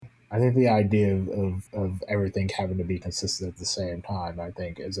I think the idea of everything having to be consistent at the same time, I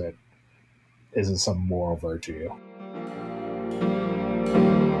think, isn't some moral virtue.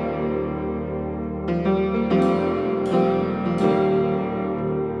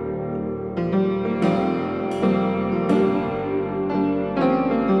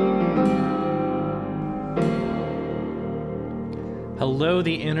 Hello,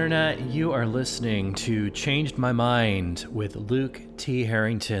 the internet. You are listening to Changed My Mind with Luke T.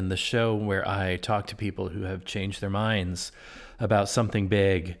 Harrington, the show where I talk to people who have changed their minds about something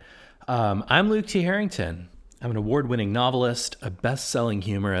big. I'm Luke T. Harrington. I'm an award-winning novelist, a best-selling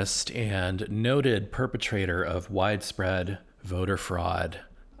humorist, and noted perpetrator of widespread voter fraud.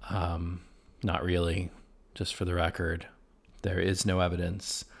 Not really, just for the record. There is no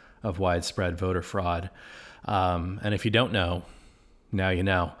evidence of widespread voter fraud. And if you don't know, now you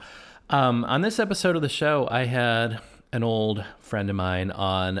know. On this episode of the show, I had an old friend of mine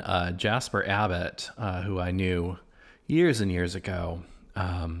on, Jasper Abbott, who I knew years and years ago,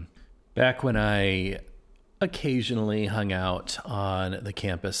 back when I occasionally hung out on the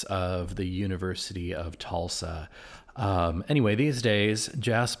campus of the University of Tulsa. Anyway, these days,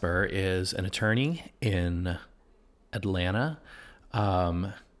 Jasper is an attorney in Atlanta.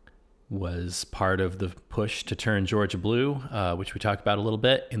 Was part of the push to turn Georgia blue, which we talked about a little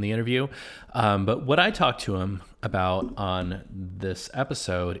bit in the interview. But what I talked to him about on this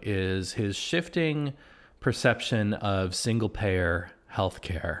episode is his shifting perception of single-payer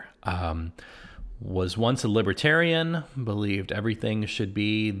healthcare. Was once a libertarian, believed everything should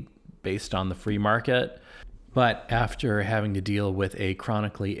be based on the free market, but after having to deal with a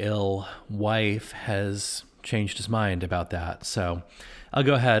chronically ill wife, has changed his mind about that. So I'll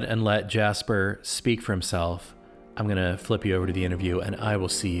go ahead and let Jasper speak for himself. I'm going to flip you over to the interview, and I will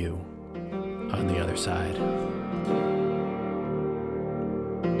see you on the other side.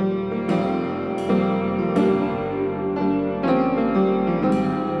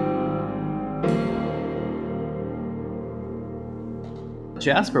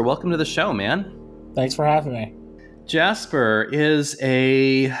 Jasper, welcome to the show, man. Thanks for having me. Jasper is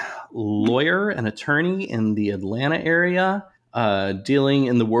a lawyer and attorney in the Atlanta area, dealing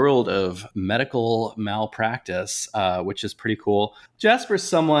in the world of medical malpractice, which is pretty cool. Jasper's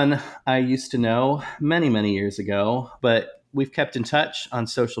someone I used to know many, many years ago, but we've kept in touch on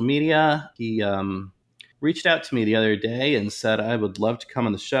social media. He reached out to me the other day and said I would love to come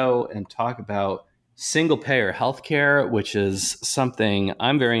on the show and talk about single-payer healthcare, which is something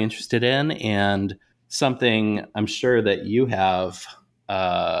I'm very interested in and something I'm sure that you have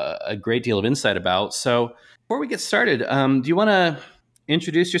a great deal of insight about. So before we get started, do you want to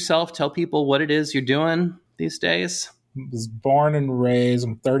introduce yourself, tell people what it is you're doing these days? Was born and raised,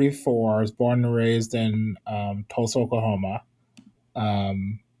 I'm 34. I was born and raised in Tulsa, Oklahoma.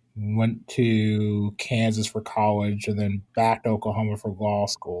 Went to Kansas for college and then back to Oklahoma for law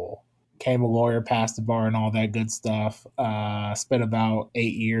school. Became a lawyer, passed the bar and all that good stuff. Spent about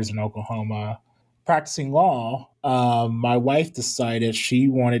 8 years in Oklahoma practicing law. My wife decided she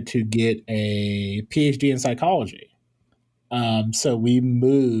wanted to get a PhD in psychology. So we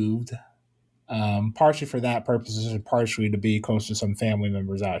moved, partially for that purpose and partially to be close to some family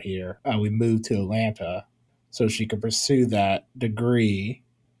members out here. We moved to Atlanta so she could pursue that degree,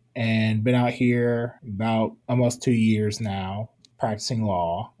 and been out here about almost 2 years now practicing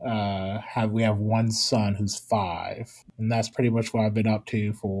law. We have one son who's 5, and that's pretty much what I've been up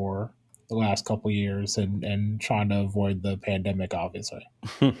to for the last couple of years, and trying to avoid the pandemic, obviously.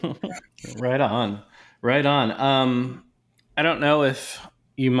 Right on. I don't know if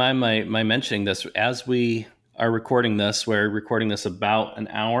you mind my mentioning this. As we are recording this, we're recording this about an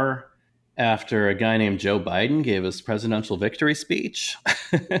hour after a guy named Joe Biden gave his presidential victory speech.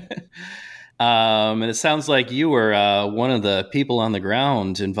 And it sounds like you were one of the people on the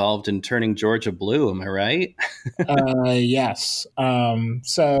ground involved in turning Georgia blue. Am I right? Yes.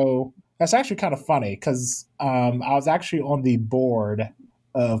 So that's actually kind of funny because I was actually on the board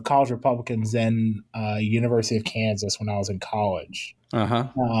of college Republicans in University of Kansas when I was in college. Uh-huh.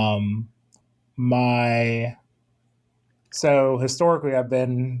 So historically, I've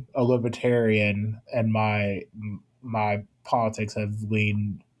been a libertarian, and my politics have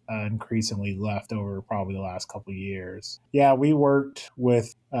leaned increasingly left over probably the last couple of years. Yeah, we worked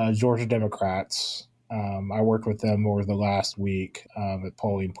with Georgia Democrats. I worked with them over the last week at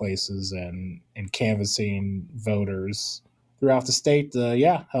polling places and canvassing voters throughout the state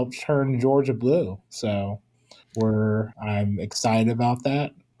to, help turn Georgia blue. So I'm excited about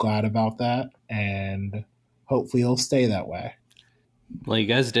that, glad about that, and hopefully it'll stay that way. Well, you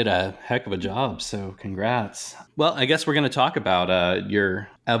guys did a heck of a job, so congrats. Well, I guess we're going to talk about your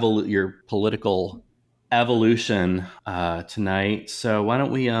political evolution tonight. So why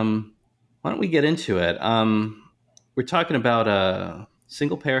don't we get into it? We're talking about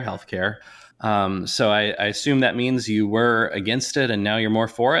single payer healthcare. So I assume that means you were against it, and now you're more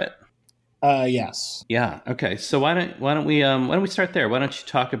for it. Yes. Yeah. Okay. So why don't we start there? Why don't you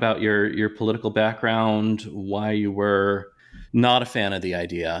talk about your political background, why you were not a fan of the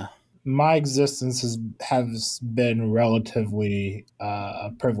idea? My existence has been relatively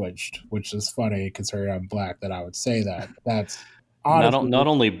privileged, which is funny considering I'm black that I would say that. That's Not honestly,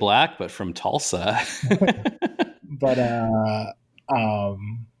 only black, but from Tulsa. but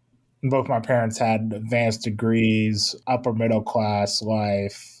um, both my parents had advanced degrees, upper middle class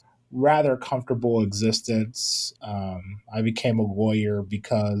life, rather comfortable existence. I became a lawyer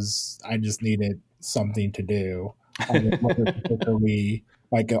because I just needed something to do. It wasn't particularly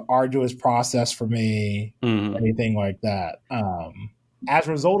like an arduous process for me, Hmm. anything like that. As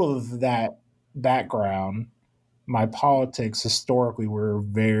a result of that background, my politics historically were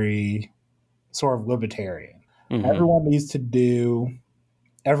very sort of libertarian. Hmm. Everyone needs to do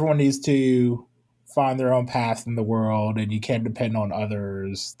everyone needs to find their own path in the world and you can't depend on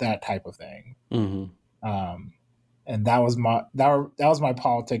others, that type of thing. Hmm. um, and that was my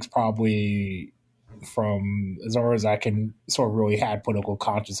politics probably from as far as I can sort of really had political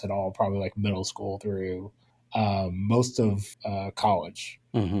conscience at all, probably like middle school through most of college.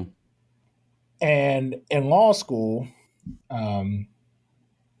 Hmm. And in law school, um,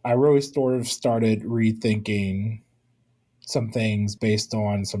 I really sort of started rethinking some things based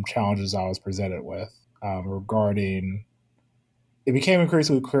on some challenges I was presented with regarding. It became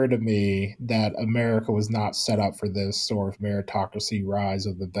increasingly clear to me that America was not set up for this sort of meritocracy rise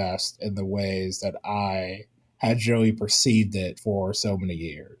of the best in the ways that I had generally perceived it for so many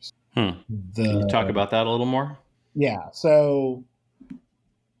years. Hmm. Can you talk The about that a little more? Yeah, so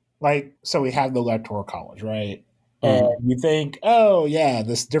we have the electoral college, right? And Hmm. you think, oh yeah,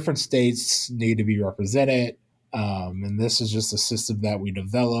 this different states need to be represented, and this is just a system that we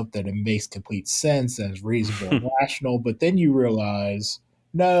developed that it makes complete sense and is reasonable and rational. But then you realize,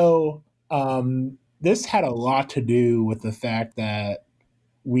 no, this had a lot to do with the fact that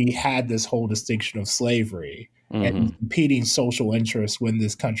we had this whole distinction of slavery and these Hmm. competing social interests when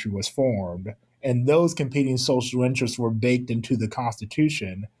this country was formed. And those competing social interests were baked into the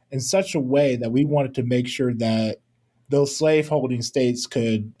Constitution in such a way that we wanted to make sure that those slaveholding states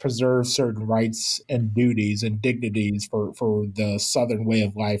could preserve certain rights and duties and dignities for the Southern way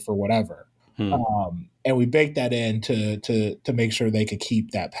of life or whatever. Hmm. And we baked that in to make sure they could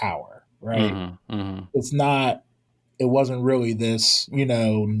keep that power, right? Hmm. Hmm. It's not it wasn't really this,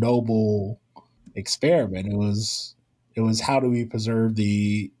 noble experiment. It was how do we preserve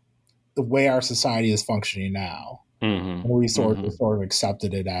the way our society is functioning now, Hmm. and we Hmm. sort of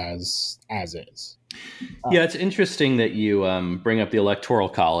accepted it as is. Uh, Yeah, it's interesting that you bring up the Electoral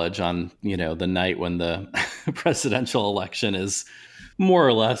College on the night when the presidential election is more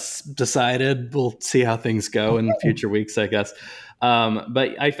or less decided. We'll see how things go in future weeks, I guess.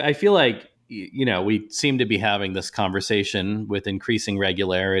 But I feel like we seem to be having this conversation with increasing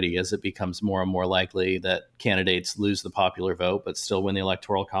regularity as it becomes more and more likely that candidates lose the popular vote but still win the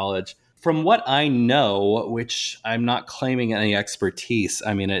Electoral College. From what I know, which I'm not claiming any expertise,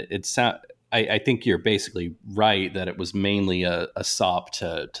 I mean, it sounds. I think you're basically right that it was mainly a sop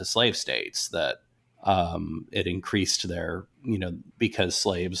to slave states that it increased their, because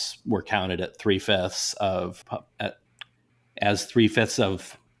slaves were counted at as 3/5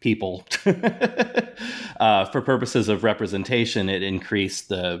 of people. For purposes of representation, it increased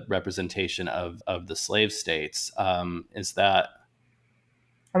the representation of the slave states. Is that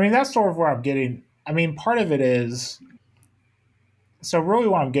I mean, that's sort of where I'm getting. I mean, part of it is so really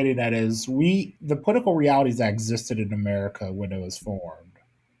what I'm getting at is the political realities that existed in America when it was formed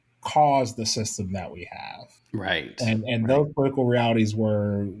caused the system that we have. right? And Right. those political realities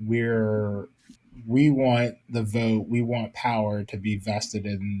were we want the vote, we want power to be vested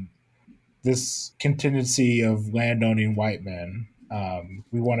in this contingency of landowning white men.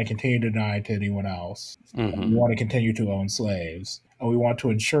 We want to continue to deny it to anyone else. We Hmm. want to continue to own slaves. And we want to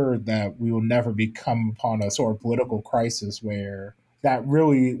ensure that we will never become upon a sort of political crisis where that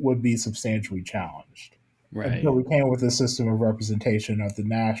really would be substantially challenged. And so Right. we came with a system of representation at the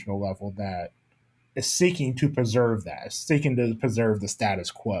national level that is seeking to preserve that, seeking to preserve the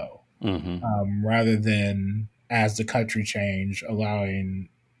status quo, Hmm. rather than as the country change, allowing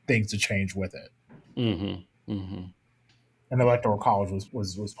things to change with it. Hmm. Hmm. and the electoral college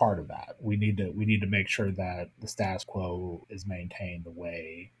was part of that. We need to make sure that the status quo is maintained the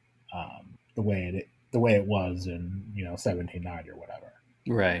way it was in 1790 or whatever.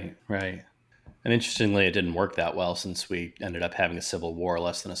 Right, right. And interestingly, it didn't work that well since we ended up having a civil war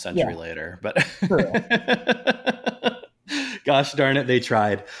less than a century Yeah, later. But true. gosh darn it, they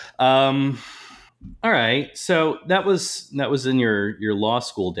tried. All right, so that was in your law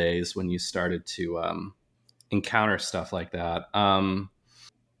school days when you started to encounter stuff like that. What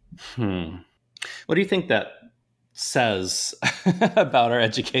do you think that says about our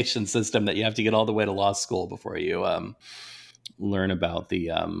education system that you have to get all the way to law school before you learn about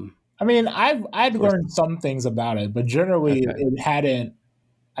the I mean, I'd learned some things about it, but generally okay. it hadn't.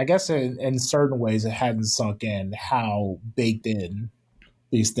 I guess in certain ways it hadn't sunk in how baked in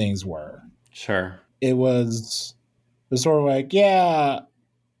these things were. Sure. It was sort of like, yeah,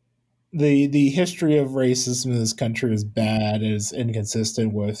 the history of racism in this country is bad, is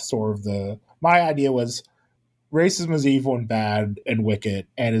inconsistent with sort of my idea was racism is evil and bad and wicked,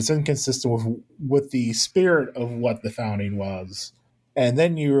 and it's inconsistent with the spirit of what the founding was. And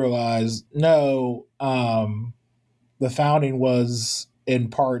then you realize, no, the founding was in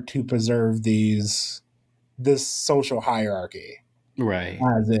part to preserve this social hierarchy Right.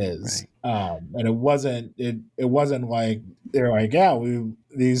 as is. Right. And it wasn't like they're like, yeah,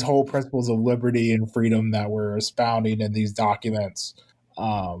 these whole principles of liberty and freedom that we're expounding in these documents,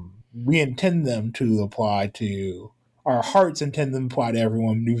 we intend them to apply to our hearts intend them to apply to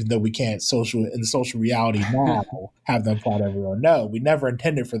everyone, even though we can't in social reality now have them apply to everyone. No, we never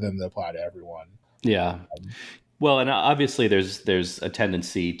intended for them to apply to everyone. Yeah. Well, and obviously there's a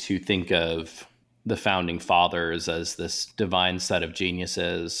tendency to think of the founding fathers as this divine set of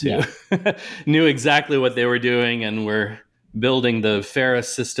geniuses who knew exactly what they were doing and were building the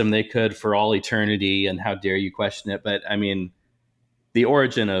fairest system they could for all eternity, and how dare you question it. But I mean, the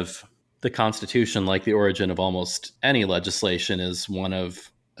origin of the Constitution, like the origin of almost any legislation, is one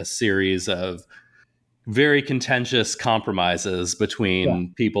of a series of very contentious compromises Yeah,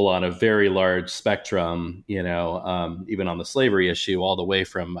 between people on a very large spectrum, even on the slavery issue, all the way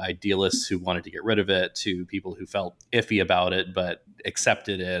from idealists who wanted to get rid of it to people who felt iffy about it but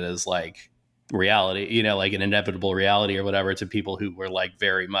accepted it as like reality, like an inevitable reality or whatever, to people who were like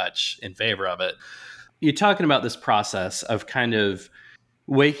very much in favor of it. You're talking about this process of kind of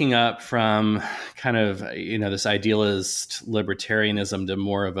waking up from kind of this idealist libertarianism to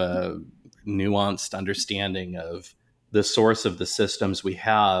more of a nuanced understanding of the source of the systems we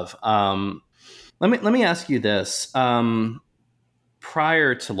have. Let me ask you this: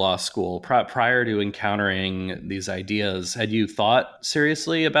 prior to law school, prior to encountering these ideas, had you thought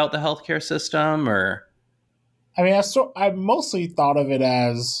seriously about the healthcare system, or? I mean, I mostly thought of it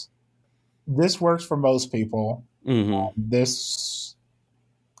as this works for most people. Mm-hmm.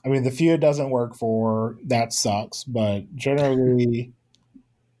 I mean, the few it doesn't work for, that sucks. But generally,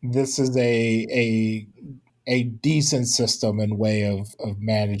 this is a decent system and way of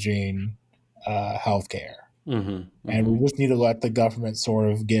managing healthcare, Mm-hmm. and Mm-hmm. we just need to let the government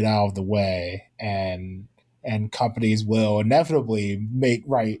sort of get out of the way, and companies will inevitably make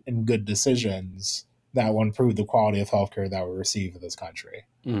right and good decisions that will improve the quality of healthcare that we receive in this country.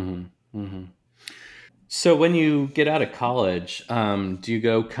 Mm-hmm. Mm-hmm. So when you get out of college, do you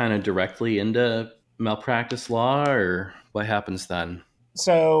go kind of directly into malpractice law, or what happens then?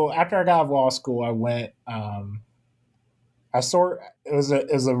 So after I got out of law school, I went. It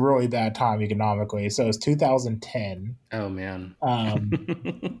was a really bad time economically. So it was 2010. Oh man.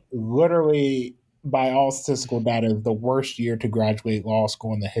 Um, Literally, by all statistical data, the worst year to graduate law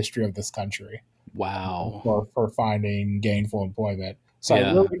school in the history of this country Wow. for finding gainful employment. So I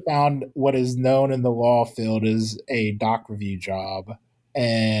Yeah. really found what is known in the law field as a doc review job.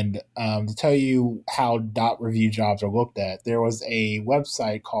 And to tell you how doc review jobs are looked at, there was a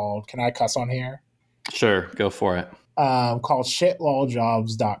website called, can I cuss on here? Sure. Go for it. Called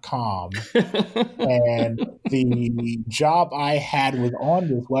shitlawjobs.com. And the job I had was on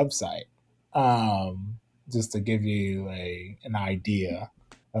this website. Just to give you an idea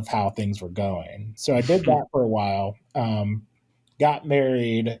of how things were going. So I did that for a while. Got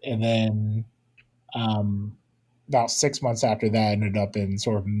married, and then about 6 months after that, ended up in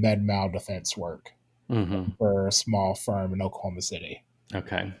sort of med mal defense work Mm-hmm. for a small firm in Oklahoma City.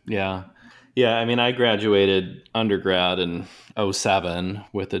 Okay. Yeah. Yeah. I mean, I graduated undergrad in '07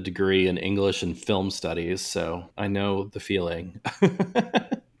 with a degree in English and film studies, so I know the feeling.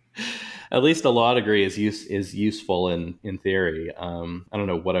 At least a law degree is useful in theory. I don't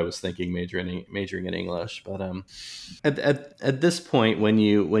know what I was thinking majoring in English, but at this point when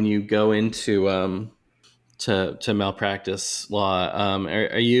you go into to malpractice law.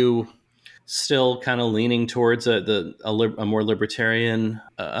 Are you still kind of leaning towards a more libertarian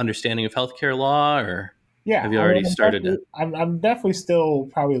understanding of healthcare law, or Yeah, have you I mean, already started to? I'm definitely still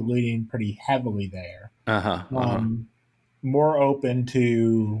probably leaning pretty heavily there. Uh huh. Uh huh. Um, More open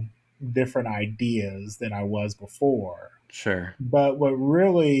to different ideas than I was before. Sure. But what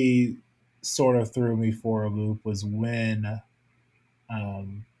really sort of threw me for a loop was when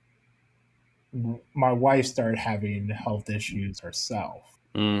um, my wife started having health issues herself.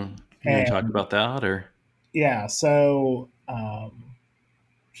 You want to talk And about that, or? yeah, so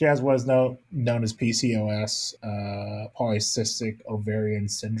she has what is known as PCOS, polycystic ovarian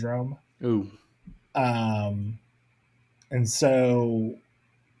syndrome. Ooh. Um, and so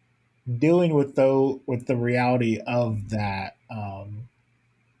dealing with the reality of that,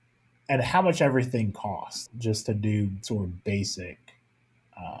 and how much everything costs just to do sort of basic,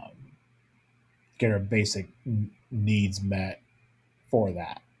 um, get our basic needs met for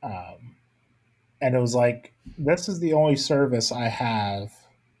that. And it was like, this is the only service I have.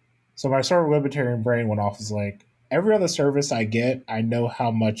 So my sort of libertarian brain went off, is like, every other service I get, I know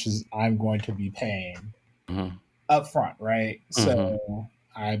how much is I'm going to be paying Mm-hmm. up front, right? Mm-hmm. So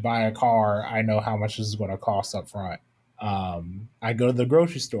I buy a car, I know how much this is going to cost up front. I go to the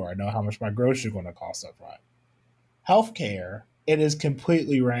grocery store, I know how much my groceries are going to cost up front. Healthcare, it is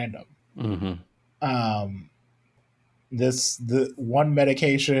completely random. Mm-hmm. Um, the one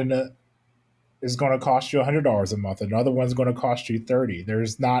medication is going to cost you $100 a month. Another one's going to cost you 30.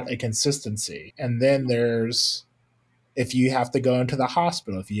 There's not a consistency. And then there's, if you have to go into the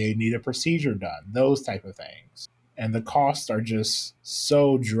hospital, if you need a procedure done, those type of things. And the costs are just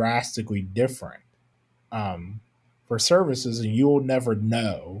so drastically different um, for services, and you will never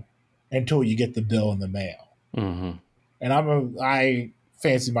know until you get the bill in the mail. Mm-hmm. And I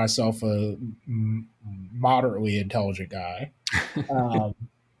fancy myself a moderately intelligent guy. Um,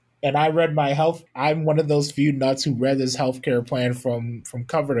 and I read my health. I'm one of those few nuts who read this healthcare plan from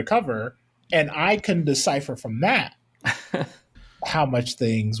cover to cover, and I can decipher from that how much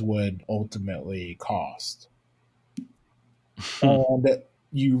things would ultimately cost. And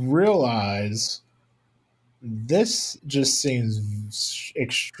you realize this just seems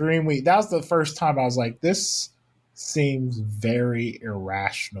extremely. That was the first time I was like, this seems very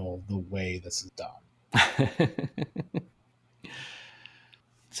irrational the way this is done.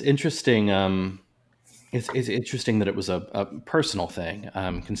 It's interesting. It's interesting that it was a personal thing,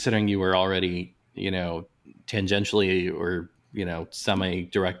 considering you were already, tangentially or semi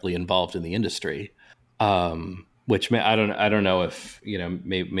directly involved in the industry. Which I don't know if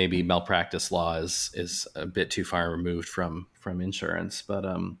maybe malpractice law is a bit too far removed from insurance, but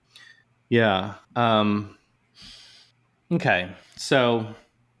yeah. Okay, so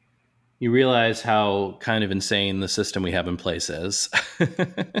you realize how kind of insane the system we have in place is.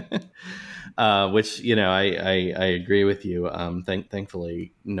 Which I agree with you.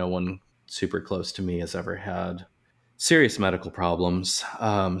 Thankfully, no one super close to me has ever had serious medical problems,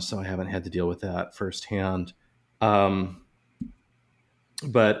 so I haven't had to deal with that firsthand. Um,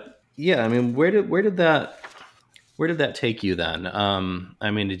 but yeah, I mean, where did that take you then?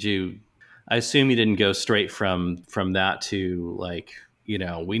 I mean, did you? I assume you didn't go straight from that to like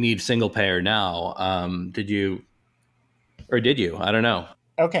we need single payer now. Did you, or did you? I don't know.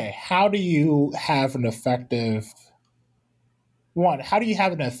 Okay, how do you have an effective one? How do you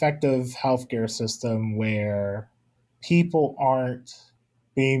have an effective healthcare system where people aren't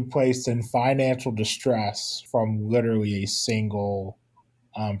being placed in financial distress from literally a single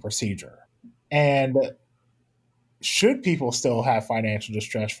procedure? And should people still have financial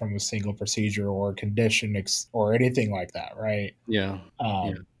distress from a single procedure or condition or anything like that, right? Yeah.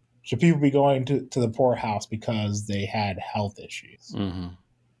 Yeah. Should people be going to the poorhouse because they had health issues? Mm-hmm.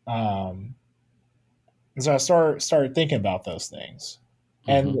 Um, and so I started thinking about those things,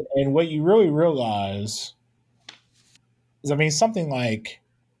 Mm-hmm. and what you really realize is, I mean, something like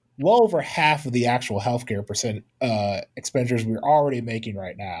well over half of the actual healthcare expenditures we're already making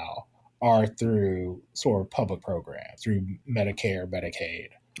right now are through sort of public programs, through Medicare, Medicaid.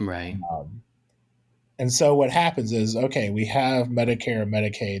 Right. Um, and so what happens is, okay, we have Medicare and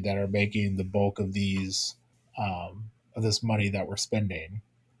Medicaid that are making the bulk of of this money that we're spending,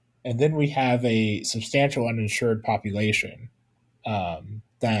 and then we have a substantial uninsured population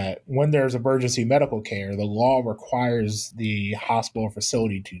that when there's emergency medical care, the law requires the hospital or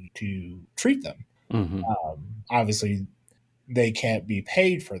facility to treat them. Mm-hmm. Obviously, they can't be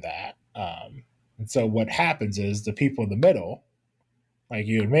paid for that. And so what happens is the people in the middle, like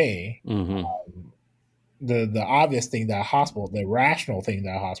you and me, Mm-hmm. the obvious thing that a hospital, the rational thing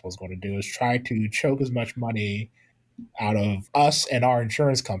that a hospital is going to do is try to choke as much money out of us and our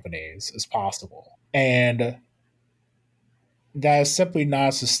insurance companies as possible. And that is simply not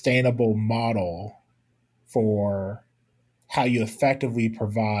a sustainable model for how you effectively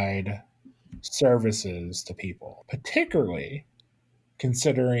provide services to people, particularly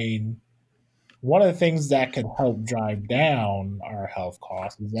considering one of the things that could help drive down our health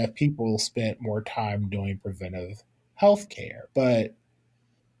costs is that people spent more time doing preventive health care. But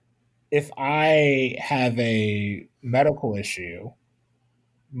if I have a medical issue,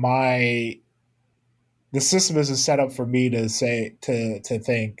 my the system isn't set up for me to say to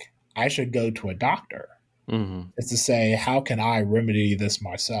think I should go to a doctor. Mm-hmm. It's to say, how can I remedy this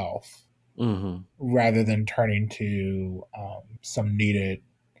myself, Mm-hmm. rather than turning to some needed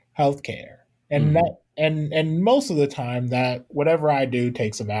health care. And Mm-hmm. that and most of the time that whatever I do,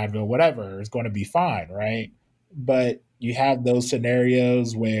 take some Advil, whatever, is going to be fine, right? But you have those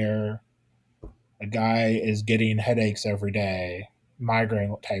scenarios where a guy is getting headaches every day,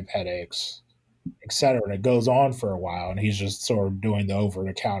 migraine type headaches, etc. And it goes on for a while, and he's just sort of doing the over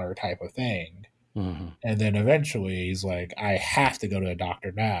the counter type of thing. Mm-hmm. And then eventually he's like, I have to go to a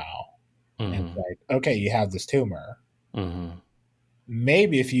doctor now. And it's Mm-hmm. like, okay, you have this tumor. Mm-hmm.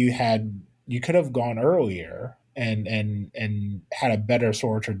 Maybe if you could have gone earlier and had a better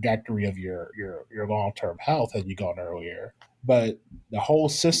sort of trajectory of your long-term health had you gone earlier. But the whole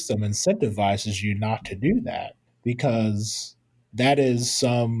system incentivizes you not to do that, because that is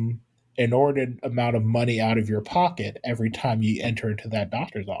some inordinate amount of money out of your pocket every time you enter into that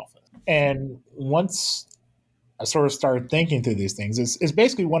doctor's office. And once I sort of started thinking through these things, it's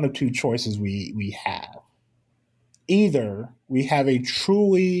basically one of two choices we have. Either we have a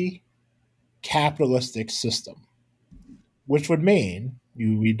truly capitalistic system, which would mean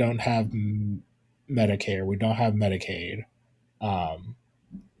we don't have Medicare, we don't have Medicaid, um,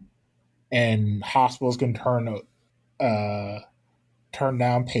 and hospitals can turn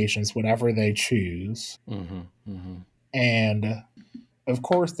down patients whenever they choose, Mm-hmm. Mm-hmm. and of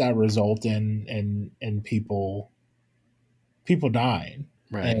course that result in people dying,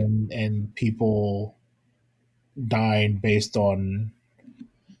 Right. and people dying based on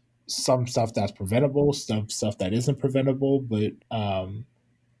some stuff that's preventable, some stuff that isn't preventable, but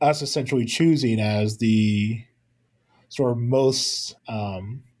us essentially choosing as the sort of most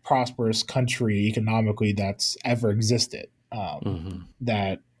prosperous country economically that's ever existed, Mm-hmm.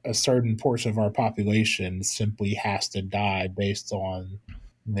 that a certain portion of our population simply has to die based on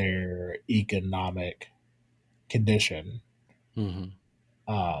their economic condition.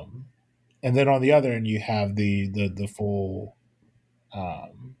 Mm-hmm. Um, and then on the other end, you have the full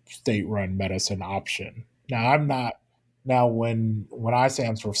state run medicine option. Now I'm not now when I say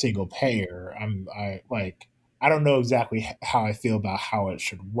I'm sort of single payer, I don't know exactly how I feel about how it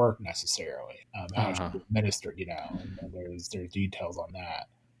should work necessarily, how it should Uh-huh. be administered, and there's details on that.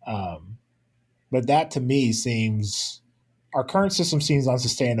 But that to me seems our current system seems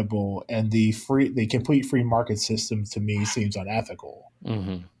unsustainable, and the complete free market system to me seems unethical.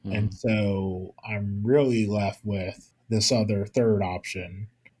 Mm-hmm. And Mm-hmm. so I'm really left with this other third option,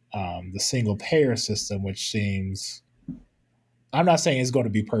 the single payer system, which seems, I'm not saying it's going to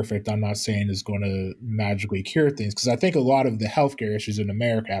be perfect. I'm not saying it's going to magically cure things, because I think a lot of the healthcare issues in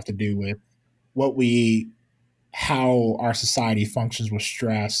America have to do with what we eat, how our society functions with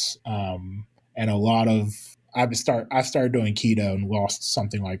stress, and a lot of I started doing keto and lost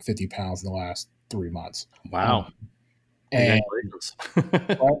something like 50 pounds in the last 3 months. Um, Wow. and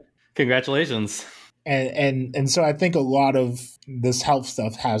Congratulations. well, Congratulations. and so I think a lot of this health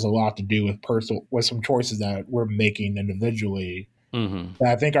stuff has a lot to do with personal with some choices that we're making individually. Mm-hmm. But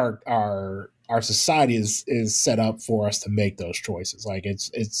I think our society is set up for us to make those choices. Like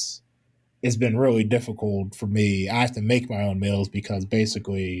it's been really difficult for me. I have to make my own meals because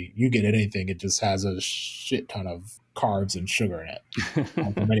basically you get anything, it just has a shit ton of carbs and sugar in it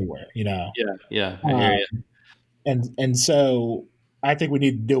from anywhere. Yeah, yeah, I hear Uh, you. and so I think we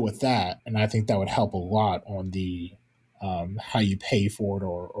need to deal with that, and I think that would help a lot on the how you pay for it,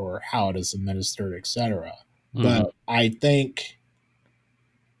 or how it is administered, etc. But Mm-hmm.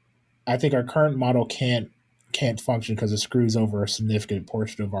 I think our current model can't function because it screws over a significant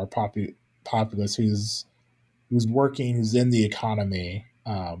portion of our populace who's working, who's in the economy,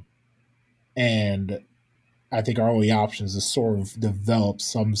 and I think our only option is to sort of develop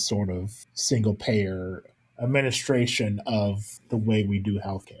some sort of single payer administration of the way we do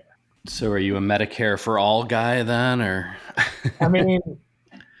healthcare. So are you a Medicare for all guy then, or? I mean,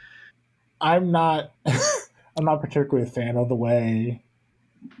 I'm not I'm not particularly a fan of the way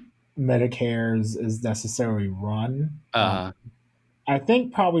Medicare is necessarily run. Uh, I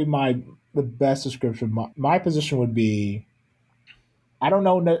think probably the best description, my position would be, I don't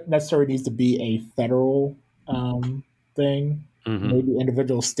know necessarily needs to be a federal thing. mm-hmm, Maybe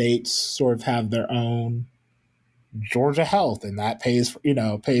individual states sort of have their own Georgia Health, and that pays for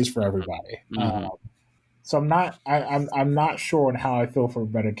everybody. mm-hmm, So I'm not sure on how I feel for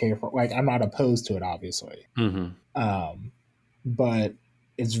Medicare. Like, I'm not opposed to it, obviously, mm-hmm, um, but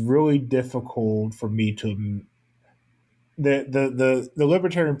it's really difficult for me to the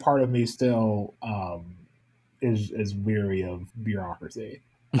libertarian part of me still is weary of bureaucracy,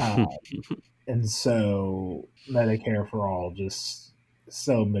 and so Medicare for all, just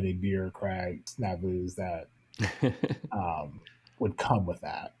so many bureaucrat snafu's that um, would come with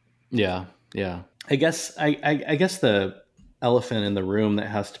that. yeah, yeah. I guess the elephant in the room that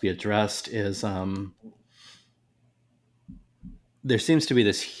has to be addressed is there seems to be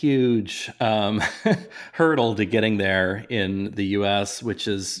this huge hurdle to getting there in the U.S., which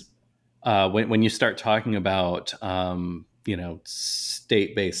is when you start talking about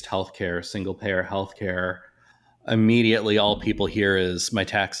state-based healthcare, single-payer healthcare. Immediately, all people hear is my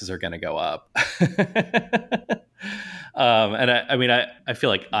taxes are going to go up. And I mean, I feel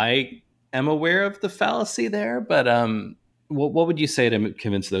like I am aware of the fallacy there, but what would you say to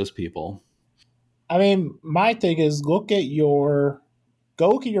convince those people? I mean, my thing is, go look at your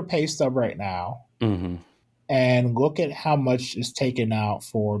pay stub right now Mm-hmm. and look at how much is taken out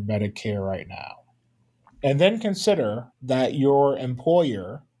for Medicare right now. And then consider that your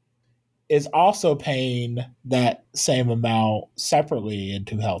employer is also paying that same amount separately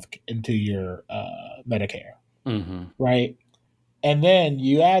into your Medicare, Mm-hmm. right? And then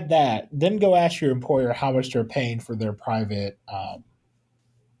you add that, then go ask your employer how much they're paying for their private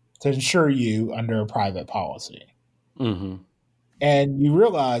to insure you under a private policy, Mm-hmm. and you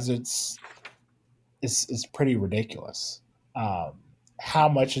realize it's pretty ridiculous um, how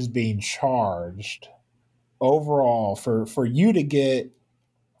much is being charged overall for you to get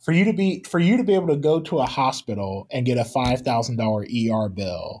for you to be able to go to a hospital and get a $5,000 ER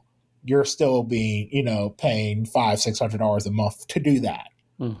bill. You're still being, paying $500-600 a month to do that.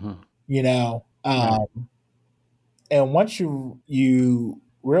 Mm-hmm. You know, Right. and once you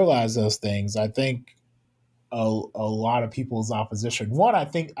realize those things, I think a lot of people's opposition. One, I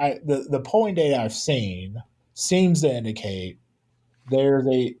think the polling data I've seen seems to indicate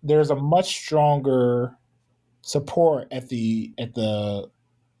there's a much stronger support at the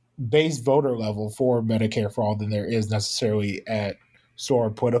base voter level for Medicare for all than there is necessarily at sort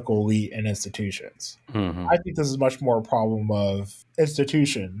of political elite and institutions. Mm-hmm. I think this is much more a problem of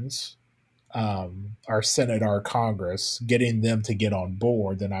institutions, our Senate, our Congress, getting them to get on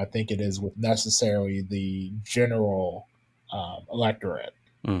board than I think it is with necessarily the general electorate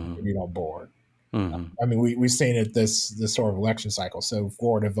Mm-hmm. getting on board. Mm-hmm. I mean, we've seen it this sort of election cycle. So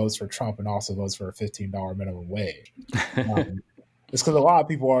Florida votes for Trump and also votes for a $15 minimum wage. Um, it's because a lot of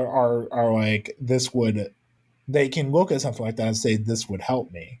people are like, they can look at something like that and say this would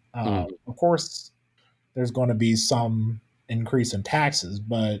help me. Mm-hmm. Of course, there's going to be some increase in taxes,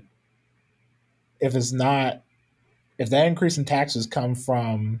 but if it's not, if that increase in taxes come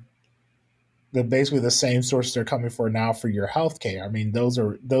from basically the same sources they're coming for now for your health care. I mean, those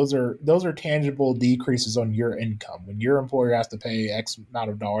are tangible decreases on your income when your employer has to pay X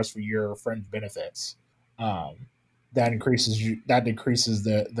amount of dollars for your fringe benefits. Um, that decreases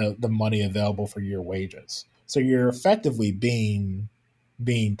the money available for your wages. So you're effectively being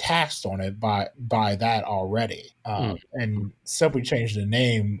taxed on it by that already, and simply change the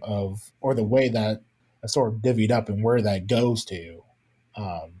name of or the way that it's sort of divvied up and where that goes to.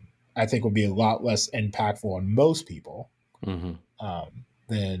 Um, I think would be a lot less impactful on most people Mm-hmm.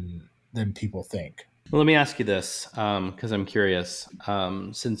 than people think. Well, let me ask you this, because I'm curious.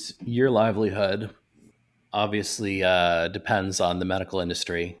 Since your livelihood obviously depends on the medical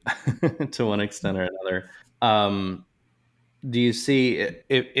industry to one extent or another, um, do you see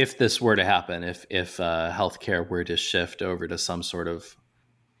if this were to happen, if healthcare were to shift over to some sort of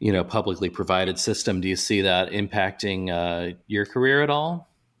publicly provided system, do you see that impacting your career at all?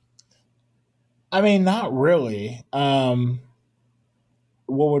 I mean, not really. What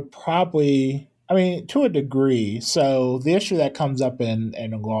would probably, I mean, to a degree. So the issue that comes up in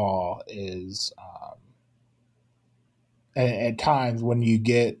law is at times when you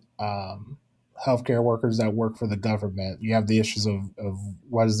get healthcare workers that work for the government, you have the issues of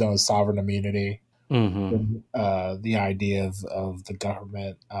what is known as sovereign immunity. Mm-hmm. The idea of the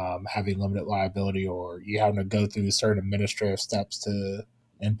government having limited liability, or you having to go through certain administrative steps to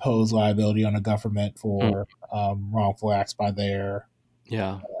impose liability on the government for wrongful acts by their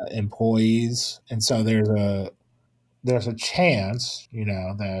Yeah. employees, and so there's a chance,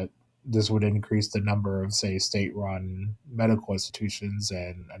 that this would increase the number of, say, state-run medical institutions,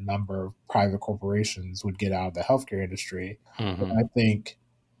 and a number of private corporations would get out of the healthcare industry. But Mm-hmm. I think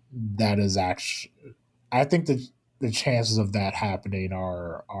that is actually, I think that the chances of that happening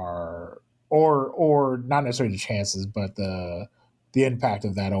or not necessarily the chances, but the impact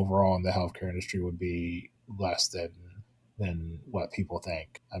of that overall in the healthcare industry would be less than what people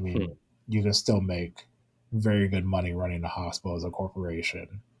think. I mean, you can still make very good money running a hospital as a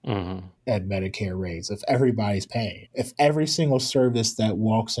corporation Mm-hmm. at Medicare rates if everybody's paying. If every single service that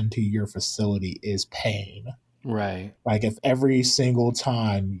walks into your facility is paying, Right. like if every single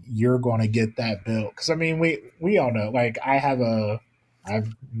time you're going to get that bill, because I mean, we all know. Like I have a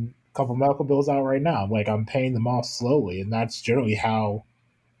couple medical bills out right now. Like I'm paying them off slowly, and that's generally how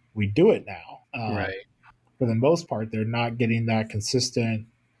we do it now. Right. For the most part, they're not getting that consistent.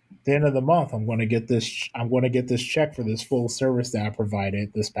 At the end of the month, I'm going to get this. I'm going to get this check for this full service that I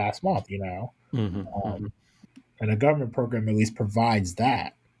provided this past month. Mm-hmm. Mm-hmm. And a government program at least provides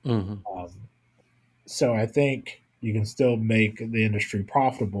that. Mm-hmm. Um, So I think you can still make the industry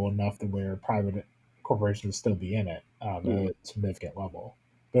profitable enough to where private corporations will still be in it at a significant level.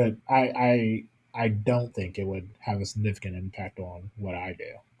 But I don't think it would have a significant impact on what I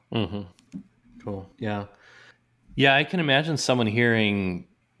do. Mm-hmm. Cool. Yeah. Yeah, I can imagine someone hearing,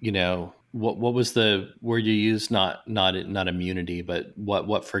 what was the word you used? Not immunity, but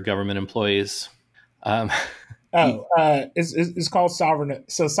what for government employees? Um, Oh, it's called sovereign.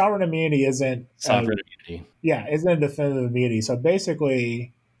 So sovereign immunity isn't sovereign immunity. isn't a definitive immunity. So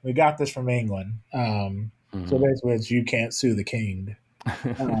basically, we got this from England. So Mm-hmm. basically, it's you can't sue the king.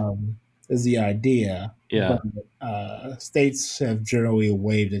 um, is the idea. Yeah. But states have generally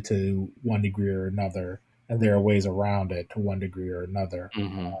waived it to one degree or another, and there are ways around it to one degree or another.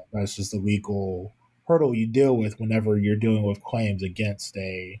 Mm-hmm. That's just a legal hurdle you deal with whenever you're dealing with claims against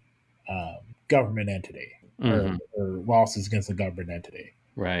a government entity, Mm-hmm. or losses against a government entity.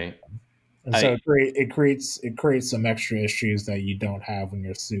 Right. And so it creates some extra issues that you don't have when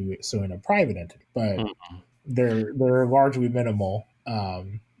you're suing a private entity, but Mm-hmm. they're largely minimal,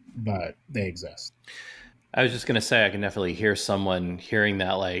 but they exist. I was just going to say, I can definitely hear someone hearing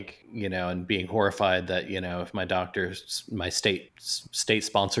that, and being horrified that, if my state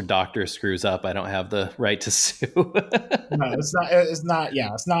sponsored doctor screws up, I don't have the right to sue. No, it's not. It's not.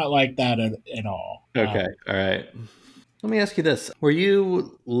 Yeah, it's not like that at all. Okay. All right. Let me ask you this. Were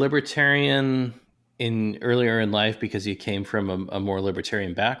you libertarian earlier in life because you came from a more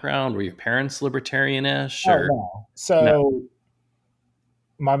libertarian background? Were your parents libertarianish Oh or no. no? So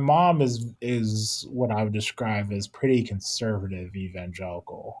my mom is what I would describe as pretty conservative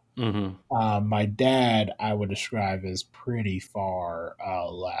evangelical. Mm-hmm. My dad I would describe as pretty far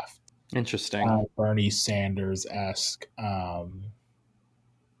left, Interesting. Bernie Sanders esque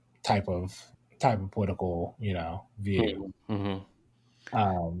type of political view.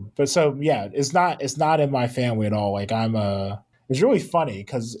 Mm-hmm. But so yeah, it's not in my family at all. Like it's really funny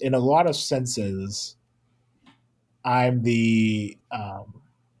because in a lot of senses, I'm the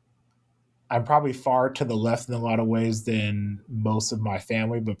I'm probably far to the left in a lot of ways than most of my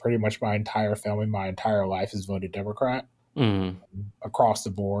family, but pretty much my entire family, my entire life has voted Democrat Mm-hmm. across the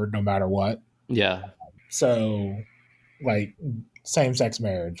board, no matter what. Yeah. So like same sex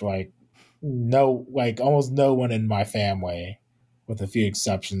marriage, like no, like almost no one in my family, with a few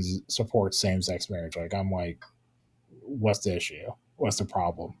exceptions, supports same sex marriage. Like I'm like, what's the issue? What's the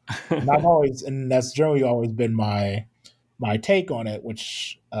problem? And that's generally always been my take on it,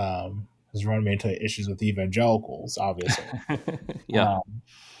 which has run me into issues with evangelicals. Obviously, Yeah.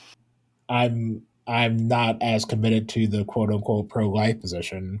 um, I'm not as committed to the quote unquote pro life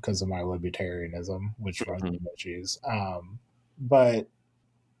position because of my libertarianism, which runs Mhm. into issues. But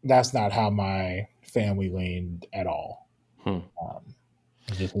that's not how my family leaned at all. Hmm. Um,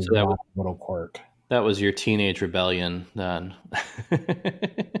 it just was So that my was little quirk. that was your teenage rebellion then. I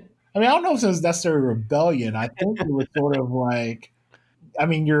mean, I don't know if it was necessarily rebellion. I think it was sort of like, I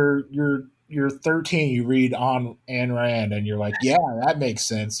mean, you're 13, you read on Ayn Rand, and you're like, yeah, that makes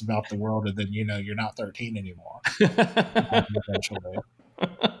sense about the world, and then you're not 13 anymore. Eventually,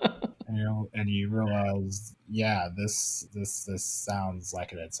 and you realize, yeah, this sounds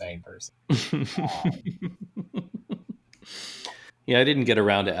like an insane person. Yeah, I didn't get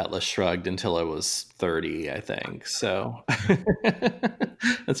around to Atlas Shrugged until I was 30, I think. So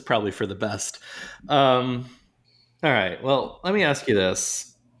that's probably for the best. All right. Well, let me ask you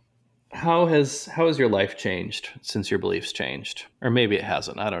this. How has your life changed since your beliefs changed? Or maybe it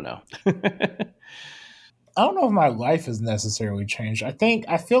hasn't. I don't know. I don't know if my life has necessarily changed.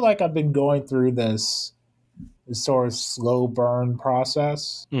 I feel like I've been going through this sort of slow burn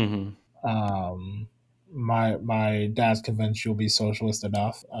process. Mm-hmm. Um, my dad's convinced you'll be socialist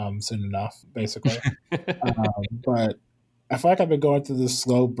enough, soon enough, basically. But I feel like I've been going through this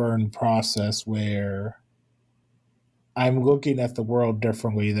slow burn process where I'm looking at the world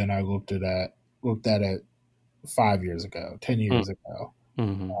differently than I looked at it 5 years ago, 10 years ago.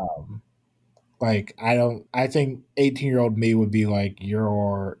 Mm-hmm. Um, like I think 18-year-old me would be like,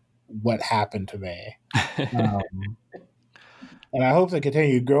 "You're what happened to me." Um, and I hope to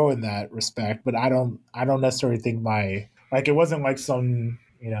continue to grow in that respect. But I don't necessarily think my like it wasn't like some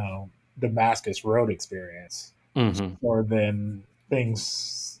Damascus Road experience. It's Mm-hmm. more than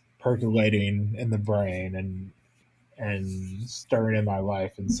things percolating in the brain and stirring in my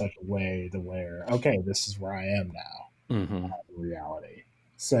life in such a way to where okay, this is where I am now Mm-hmm. in reality.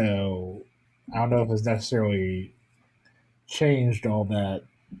 So I don't know if it's necessarily changed all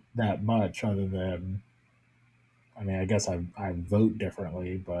that much, other than I mean, I guess I vote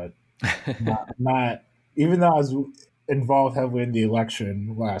differently, but not even though I was involved heavily in the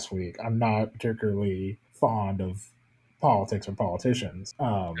election last week, I'm not particularly fond of politics or politicians.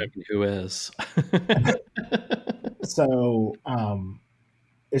 Who is? So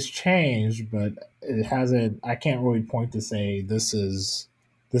it's changed, but it hasn't. I can't really point to say this is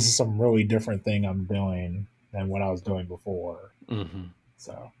some really different thing I'm doing than what I was doing before. Mm-hmm.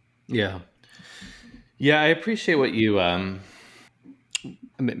 So Yeah. Yeah, I appreciate what you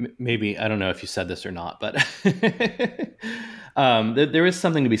maybe I don't know if you said this or not, but there is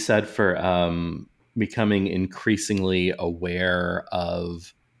something to be said for becoming increasingly aware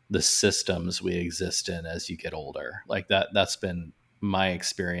of the systems we exist in as you get older. Like that's been my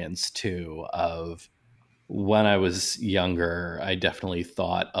experience too. Of when I was younger, I definitely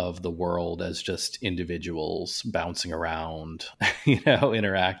thought of the world as just individuals bouncing around,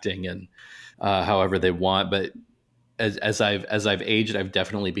 interacting and however they want. But as I've aged, I've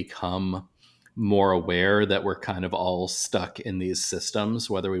definitely become more aware that we're kind of all stuck in these systems,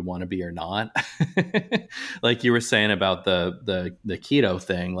 whether we want to be or not. Like you were saying about the keto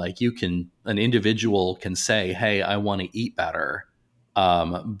thing, like an individual can say, "Hey, I want to eat better,"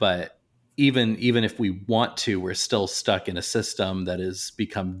 but even if we want to, we're still stuck in a system that has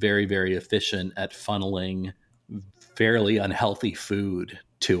become very, very efficient at funneling fairly unhealthy food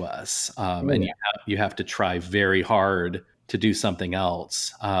to us, oh and yeah, you have to try very hard to do something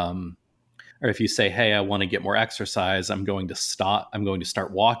else. Or if you say, "Hey, I want to get more exercise. I'm going to stop. I'm going to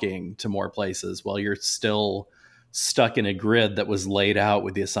start walking to more places." Well, you're still stuck in a grid that was laid out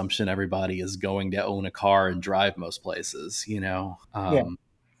with the assumption everybody is going to own a car and drive most places. yeah,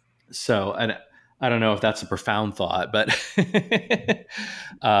 So I don't know if that's a profound thought, but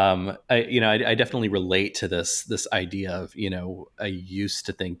I definitely relate to this idea of, I used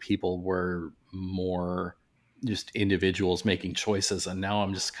to think people were more just individuals making choices, and now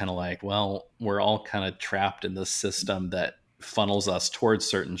I'm just kind of like, well, we're all kind of trapped in this system that funnels us towards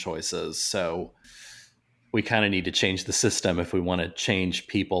certain choices. So we kind of need to change the system if we want to change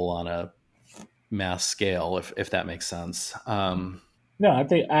people on a mass scale, if that makes sense. no, I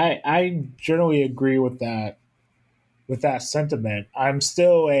think I generally agree with that sentiment. I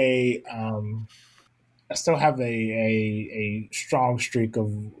still have a strong streak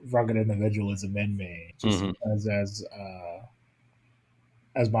of rugged individualism in me, just Mhm. because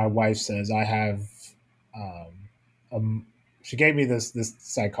as my wife says, I have um, um she gave me this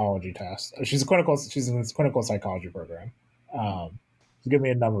psychology test. She's in this clinical psychology program. She gave me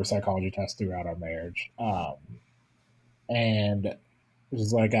a number of psychology tests throughout our marriage. And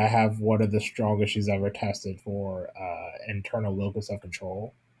she's like, I have one of the strongest she's ever tested for internal locus of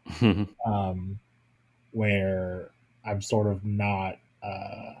control, um, where I'm sort of not.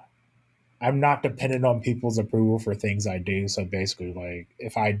 I'm not dependent on people's approval for things I do. So basically, like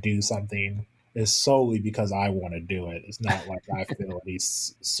if I do something, it's solely because I want to do it. It's not like I feel any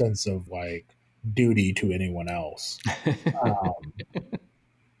sense of like duty to anyone else, um,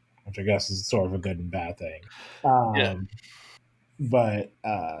 which I guess is sort of a good and bad thing. Yeah. Um, but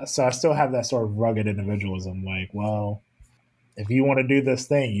so I still have that sort of rugged individualism. Like, well, if you want to do this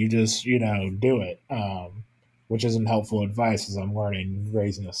thing, you just do it. Which isn't helpful advice as I'm learning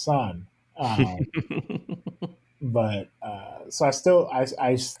raising a son. Um, but so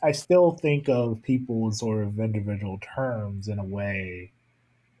I still think of people in sort of individual terms in a way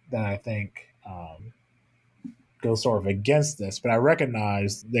that I think goes sort of against this. But I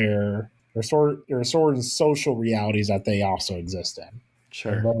recognize there are sort of social realities that they also exist in, and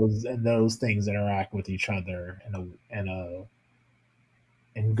Sure. those things interact with each other in a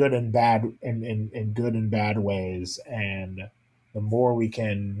in good and bad in good and bad ways, and the more we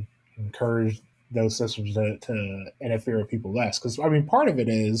can encourage those systems to interfere with people less. Because I mean, part of it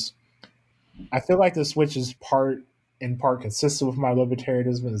is I feel like the switch is in part consistent with my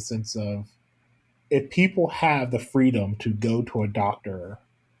libertarianism in the sense of if people have the freedom to go to a doctor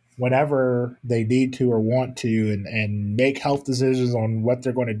whenever they need to or want to and make health decisions on what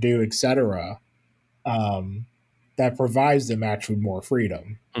they're going to do, etc., um, that provides them actually more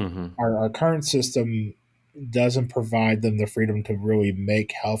freedom. Mm-hmm. Our current system doesn't provide them the freedom to really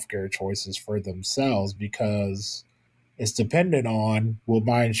make healthcare choices for themselves because it's dependent on, will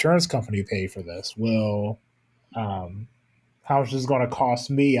my insurance company pay for this? Will um, how much is going to cost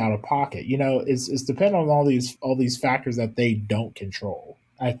me out of pocket? You know, it's dependent on all these factors that they don't control.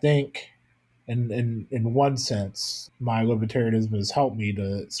 I think in one sense, my libertarianism has helped me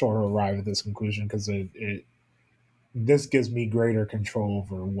to sort of arrive at this conclusion because this gives me greater control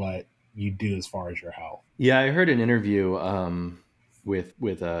over what you do as far as your health. Yeah, I heard an interview with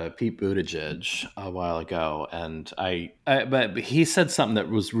Pete Buttigieg a while ago, and but he said something that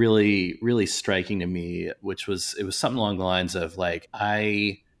was really striking to me, which was it was something along the lines of like,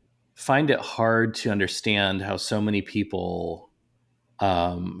 I find it hard to understand how so many people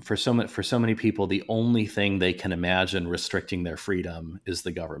for so many people, the only thing they can imagine restricting their freedom is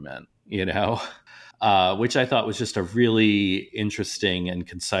the government, you know, which I thought was just a really interesting and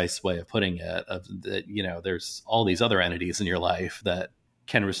concise way of putting it. Of that, you know, there's all these other entities in your life that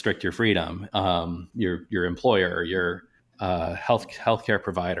can restrict your freedom, your employer, your healthcare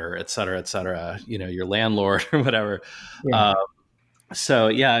provider, et cetera, et cetera. You know, your landlord or whatever. Yeah. Uh, so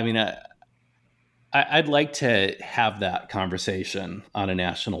yeah, I mean. I'd like to have that conversation on a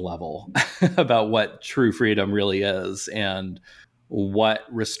national level about what true freedom really is and what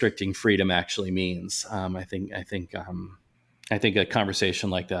restricting freedom actually means. I think a conversation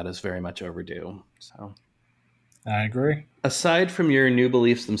like that is very much overdue. So, I agree. aside from your new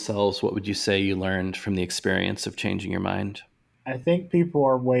beliefs themselves, what would you say you learned from the experience of changing your mind? I think people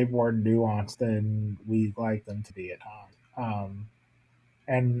are way more nuanced than we like them to be at times.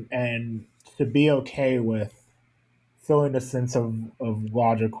 And to be okay with feeling a sense of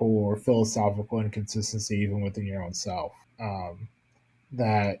logical or philosophical inconsistency even within your own self.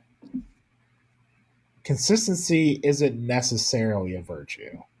 That consistency isn't necessarily a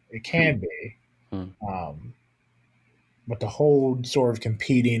virtue. It can be, Hmm. um, but to hold sort of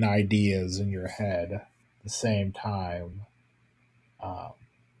competing ideas in your head at the same time, um,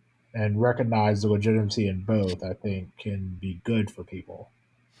 and recognize the legitimacy in both, I think can be good for people.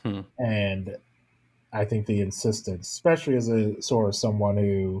 Hmm. And I think the insistence, especially as a sort of someone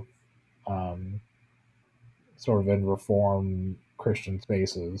who um, sort of in reform Christian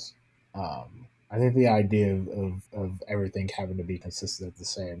spaces. I think the idea of everything having to be consistent at the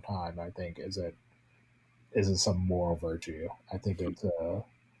same time, I think, isn't some moral virtue. I think it's a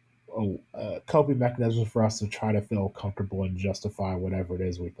coping mechanism for us to try to feel comfortable and justify whatever it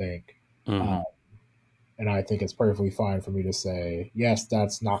is we think. Uh, Mm-hmm. and I think it's perfectly fine for me to say, yes,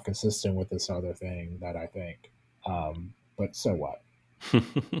 that's not consistent with this other thing that I think. But so what?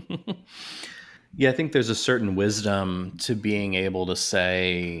 Yeah, I think there's a certain wisdom to being able to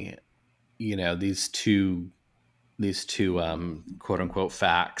say, you know, these two quote unquote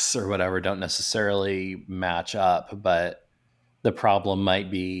facts or whatever don't necessarily match up, but the problem might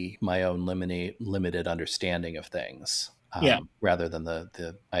be my own limited understanding of things, Yeah. rather than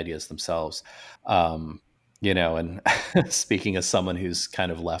the ideas themselves. Um, you know, and speaking as someone who's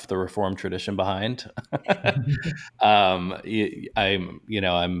kind of left the Reformed tradition behind, I'm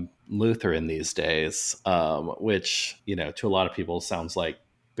Lutheran these days, which, you know, to a lot of people sounds like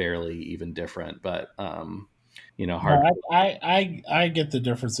barely even different, but No, hard. I get the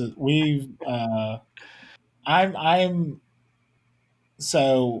differences. I'm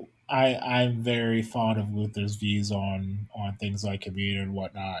so I'm very fond of Luther's views on things like communion and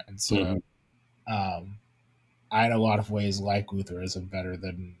whatnot, and so Mhm. um, I in a lot of ways like Lutheranism better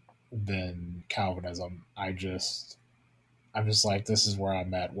than Calvinism. I'm just like, this is where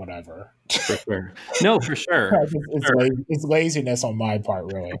I'm at, whatever. For sure. No, for sure. For sure. It's laziness on my part,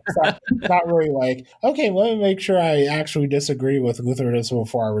 really. It's not really like, okay, let me make sure I actually disagree with Lutheranism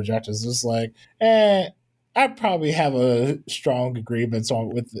before I reject it. It's just like, I probably have a strong agreements on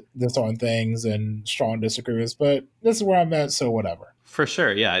with this on things and strong disagreements, but this is where I'm at, so whatever. For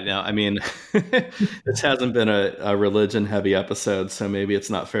sure. Yeah. No, I mean, this hasn't been a religion heavy episode, so maybe it's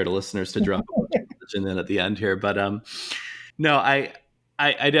not fair to listeners to drop a bunch of religion in at the end here. But no, I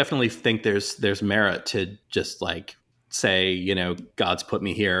definitely think there's merit to just like say, you know, God's put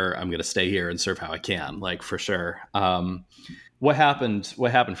me here. I'm going to stay here and serve how I can, like for sure. what happened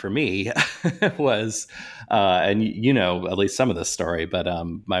for me was, and you know at least some of this story, but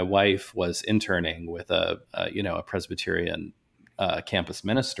my wife was interning with a Presbyterian campus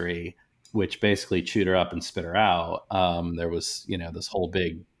ministry, which basically chewed her up and spit her out. There was this whole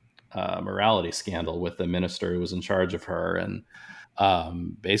big morality scandal with the minister who was in charge of her, and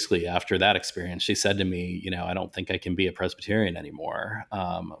basically after that experience, she said to me, I don't think I can be a Presbyterian anymore,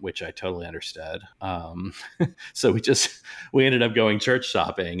 which I totally understood. So we ended up going church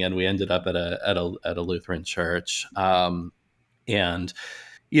shopping, and we ended up at a Lutheran church. And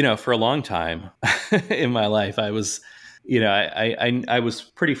for a long time in my life, I was, I was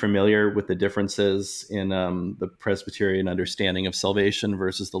pretty familiar with the differences in the Presbyterian understanding of salvation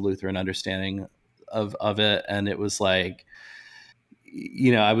versus the Lutheran understanding of it, and it was like,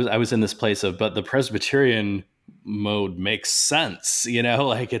 I was in this place of, but the Presbyterian mode makes sense,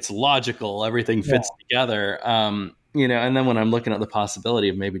 like it's logical, everything Yeah. fits together. And then when I'm looking at the possibility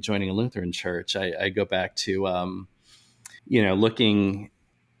of maybe joining a Lutheran church, I go back to, looking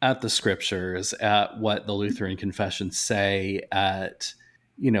at the scriptures, at what the Lutheran confessions say, at,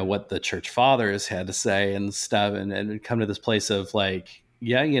 what the church fathers had to say and stuff, and come to this place of like,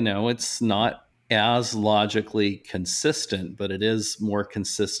 yeah, it's not as logically consistent, but it is more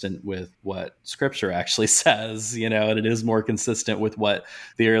consistent with what scripture actually says, and it is more consistent with what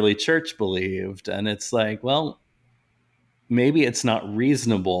the early church believed. And it's like, well, maybe it's not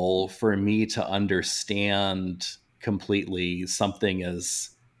reasonable for me to understand completely something as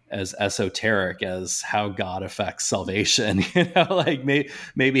esoteric as how God affects salvation. Like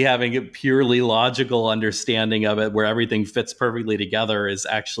maybe having a purely logical understanding of it where everything fits perfectly together is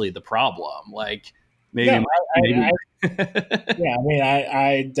actually the problem. Like Yeah, maybe I, maybe I yeah, I mean,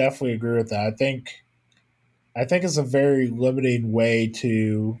 I definitely agree with that. I think it's a very limiting way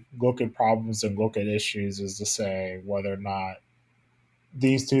to look at problems and look at issues, is to say whether or not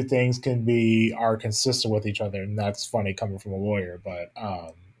these two things are consistent with each other. And that's funny coming from a lawyer, but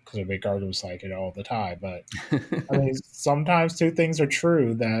because I make arguments like it all the time. But I mean, sometimes two things are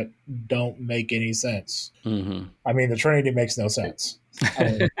true that don't make any sense. hmm I mean, the Trinity makes no sense. I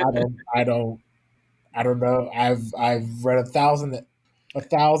mean, I don't know. I've read a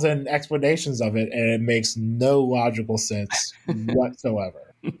thousand explanations of it, and it makes no logical sense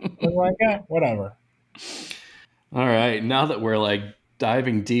whatsoever. I'm like, yeah, whatever. All right. Now that we're like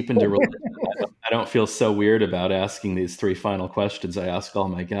diving deep into religion, I don't feel so weird about asking these three final questions I ask all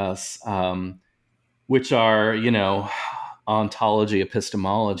my guests, which are, ontology,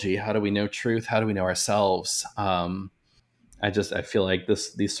 epistemology. How do we know truth? How do we know ourselves? I feel like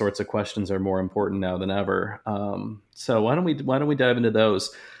these sorts of questions are more important now than ever. So why don't we dive into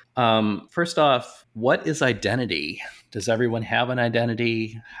those? First off, what is identity? Does everyone have an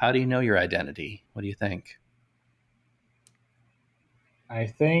identity? How do you know your identity? What do you think? I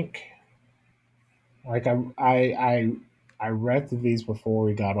think, like I read through these before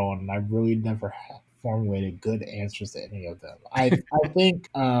we got on, and I really never formulated good answers to any of them. I think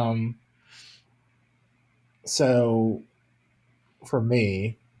so. For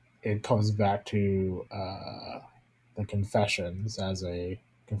me, it comes back to the confessions as a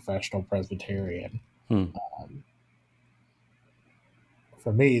confessional Presbyterian. Hmm. Um,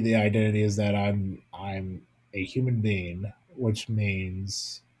 for me, the identity is that I'm a human being, which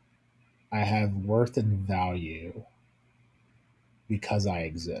means I have worth and value because I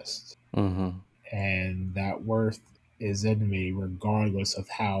exist, Mm-hmm. and that worth is in me regardless of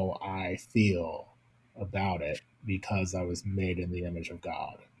how I feel about it, because I was made in the image of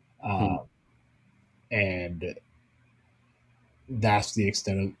God. Hmm. And that's the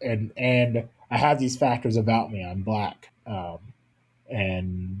extent of, and I have these factors about me. I'm black,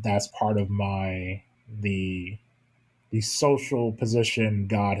 and that's part of the the social position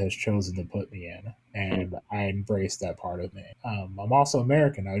God has chosen to put me in, Hmm. and I embrace that part of me. I'm also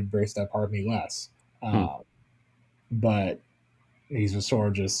American. I embrace that part of me less, Hmm. um, but these are sort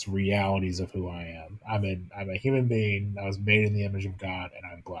of just realities of who I am. I'm a human being. I was made in the image of God, and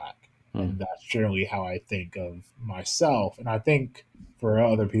I'm black, Hmm. and that's generally how I think of myself. And I think for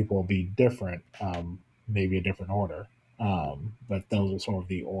other people, it'll be different, maybe a different order. But those are sort of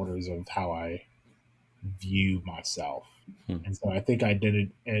the orders of how I view myself. Hmm. And so I think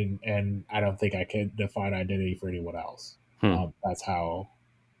identity, and I don't think I can define identity for anyone else. Hmm. That's how.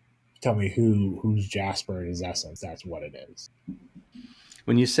 Tell me who's Jasper in his essence. That's what it is.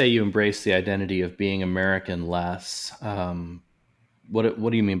 When you say you embrace the identity of being American less, what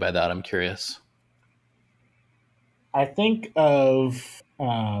do you mean by that? I'm curious. I think of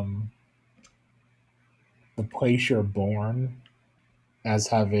the place you're born as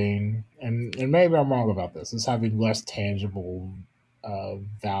having, and maybe I'm wrong about this, as having less tangible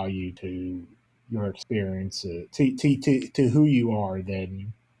value to your experience, to who you are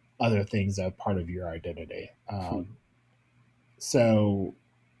than other things that are part of your identity. So,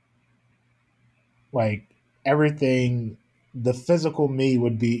 like everything, the physical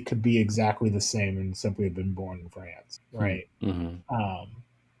me could be exactly the same and simply have been born in France, right? Mm-hmm.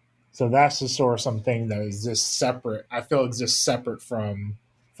 So that's just sort of something that is just separate. I feel exists separate from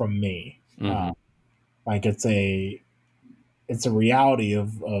me. Mm-hmm. Like it's a reality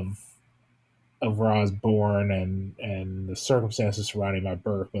of where I was born and the circumstances surrounding my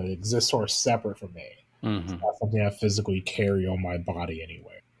birth, but it exists sort of separate from me. It's Mm-hmm. not something I physically carry on my body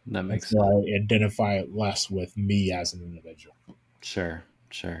anyway. That And makes so sense. I identify it less with me as an individual. Sure,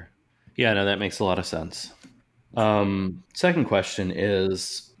 sure. Yeah, no, that makes a lot of sense. Second question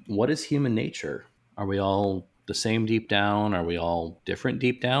is, what is human nature? Are we all the same deep down? Are we all different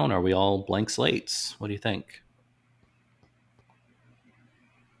deep down? Are we all blank slates? What do you think?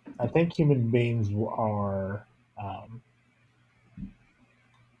 I think human beings um,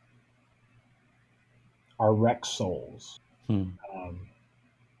 are wrecked souls. Hmm. Um,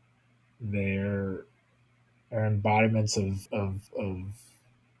 they're are embodiments of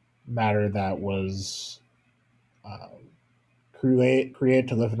matter that was um, created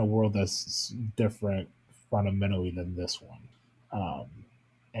to live in a world that's different fundamentally than this one. Um,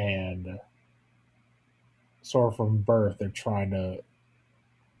 and sort of from birth, they're trying to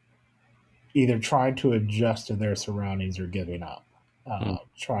adjust to their surroundings or giving up, Hmm.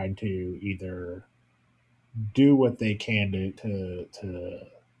 trying to either do what they can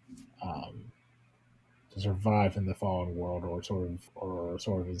um, to survive in the fallen world, or sort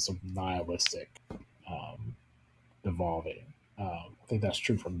of in some nihilistic um, devolving. I think that's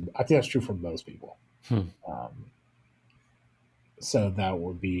true for most people. Hmm. Um, so that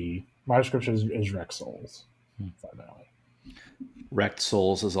would be my description is Rex Souls Hmm. fundamentally. Wrecked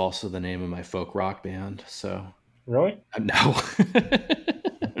Souls is also the name of my folk rock band. So, Really? no,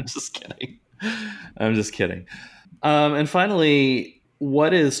 I'm just kidding. I'm just kidding. And finally,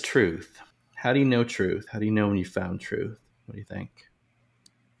 what is truth? How do you know truth? How do you know when you found truth? What do you think?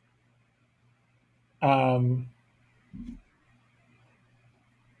 Um,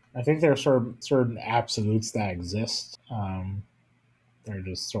 I think there are certain absolutes that exist. They're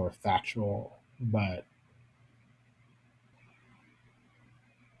just sort of factual, but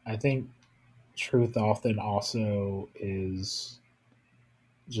I think truth often also is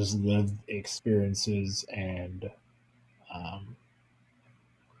just lived experiences and um,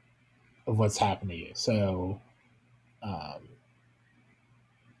 of what's happened to you. So um,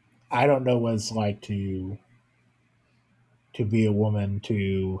 I don't know what it's like to be a woman,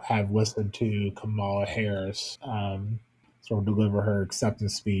 to have listened to Kamala Harris sort of deliver her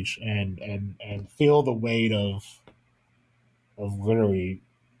acceptance speech and feel the weight of literally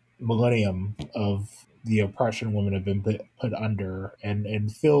millennium of the oppression women have been put under,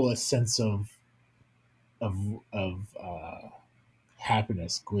 and feel a sense of of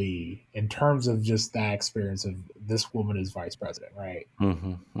happiness, glee, in terms of just that experience of this woman is vice president, right?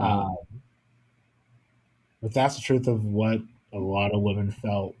 Mm-hmm, mm-hmm, Um, but that's the truth of what a lot of women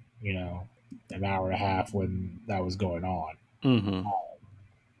felt, an hour and a half when that was going on. mm-hmm,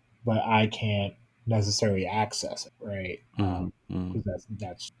 But I can't necessarily access it, right? mm-hmm, Because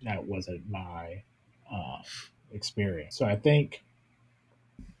that wasn't my uh, experience. So I think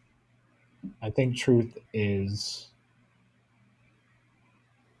truth is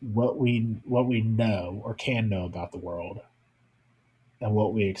what we know or can know about the world and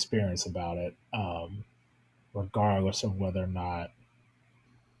what we experience about it, regardless of whether or not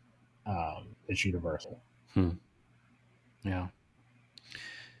it's universal. hmm. Yeah.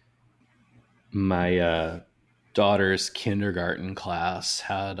 My daughter's kindergarten class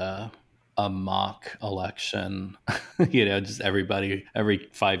had a mock election, just every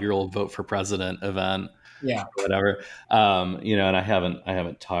 5-year-old vote for president event, Yeah. whatever. And I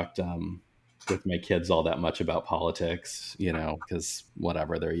haven't talked with my kids all that much about politics, because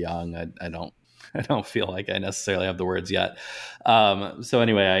whatever, they're young. I don't I don't feel like I necessarily have the words yet. So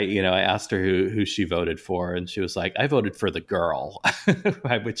anyway, I asked her who she voted for, and she was like, "I voted for the girl,"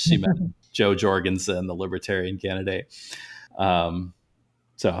 by which she meant Joe Jorgensen, the Libertarian candidate. Um,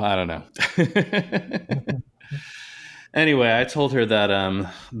 so I don't know. Anyway, I told her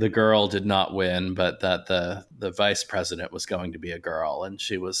that the girl did not win, but that the vice president was going to be a girl, and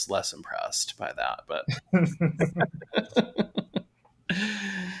she was less impressed by that. But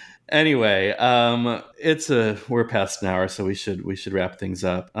anyway, we're past an hour, so we should wrap things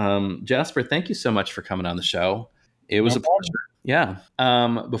up. Jasper, thank you so much for coming on the show. It was No a pleasure. problem. Yeah.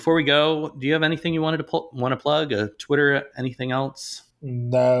 Before we go, do you have anything you wanted to want to plug? Twitter, anything else?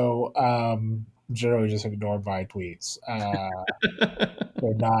 No, generally just ignore my tweets.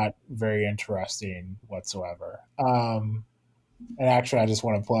 They're not very interesting whatsoever. And actually, I just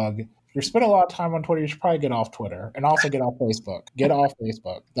want to plug. If you're spending a lot of time on Twitter, you should probably get off Twitter and also get off Facebook. Get off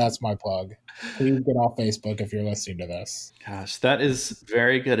Facebook. That's my plug. Please get off Facebook if you're listening to this. Gosh, that is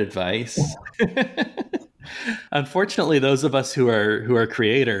very good advice. Unfortunately, those of us who are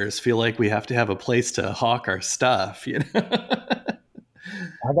creators feel like we have to have a place to hawk our stuff, you know.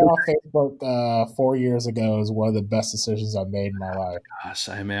 I got off Facebook 4 years ago. It was one of the best decisions I've made in my life. Gosh,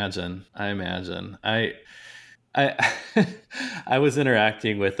 I imagine. I I was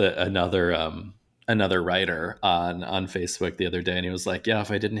interacting with another writer on Facebook the other day, and he was like, "Yeah,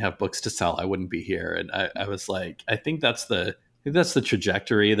 if I didn't have books to sell, I wouldn't be here." And I was like, I think that's the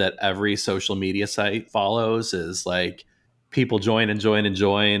trajectory that every social media site follows, is like people join and join and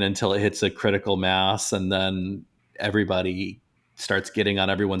join until it hits a critical mass, and then everybody starts getting on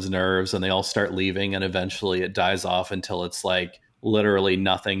everyone's nerves and they all start leaving, and eventually it dies off until it's like literally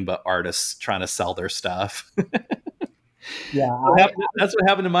nothing but artists trying to sell their stuff. Yeah, That's what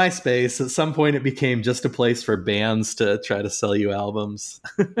happened to MySpace. At some point, it became just a place for bands to try to sell you albums.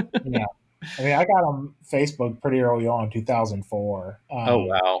 yeah. I mean, I got on Facebook pretty early on, 2004. Oh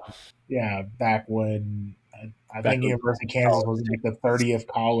wow! Yeah, back when I Back think when University of Kansas was like the 30th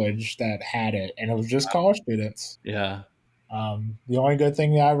college that had it, and it was just college students. Yeah. The only good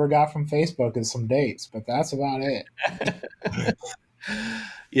thing that I ever got from Facebook is some dates, but that's about it.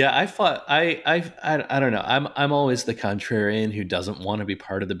 Yeah, I don't know. I'm always the contrarian who doesn't want to be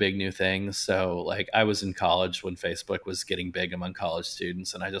part of the big new things. So like I was in college when Facebook was getting big among college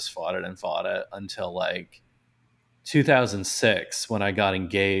students, and I just fought it until like 2006 when I got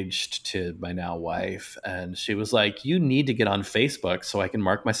engaged to my now wife, and she was like, "You need to get on Facebook so I can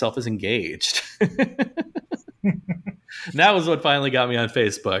mark myself as engaged." That was what finally got me on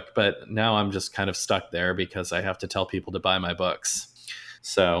Facebook, but now I'm just kind of stuck there because I have to tell people to buy my books.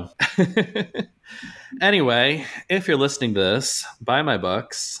 So, anyway, if you're listening to this, buy my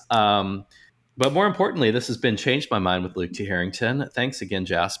books. But more importantly, this has been Changed My Mind with Luke T. Harrington. Thanks again,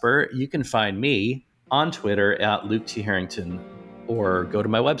 Jasper. You can find me on Twitter at Luke T. Harrington, or go to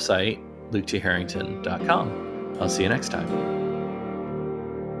my website, luketharrington.com. I'll see you next time.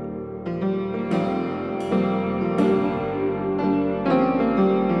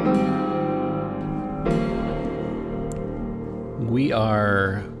 We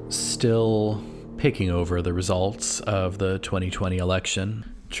are still picking over the results of the 2020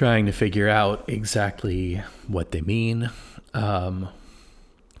 election, trying to figure out exactly what they mean.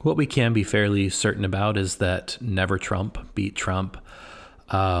 What we can be fairly certain about is that Never Trump beat Trump.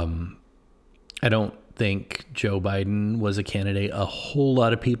 I don't think Joe Biden was a candidate a whole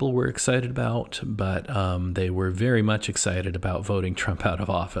lot of people were excited about, but they were very much excited about voting Trump out of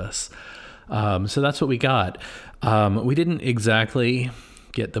office. So that's what we got. We didn't exactly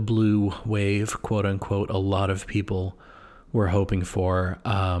get the blue wave, quote unquote, a lot of people were hoping for.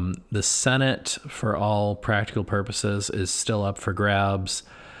 The Senate, for all practical purposes, is still up for grabs,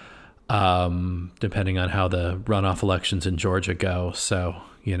 depending on how the runoff elections in Georgia go. So,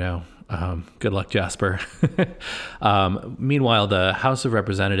 good luck, Jasper. Meanwhile, the House of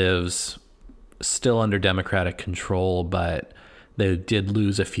Representatives still under Democratic control, but they did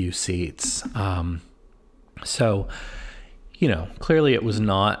lose a few seats. So, clearly it was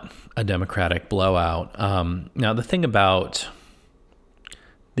not a Democratic blowout. Now, the thing about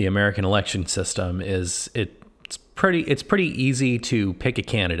the American election system is it's pretty easy to pick a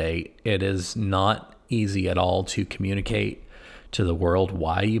candidate. It is not easy at all to communicate to the world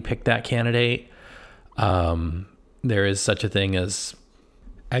why you picked that candidate. There is such a thing as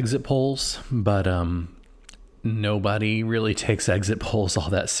exit polls, but nobody really takes exit polls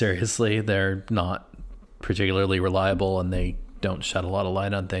all that seriously. They're not particularly reliable, and they don't shed a lot of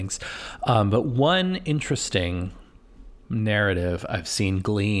light on things. But one interesting narrative I've seen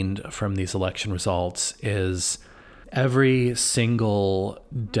gleaned from these election results is every single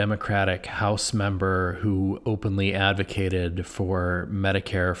Democratic House member who openly advocated for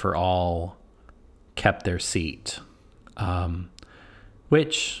Medicare for all kept their seat,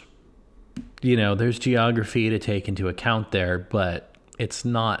 which, there's geography to take into account there, but it's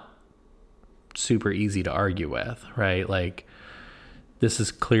not super easy to argue with, right? Like, this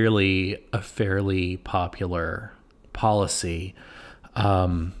is clearly a fairly popular policy.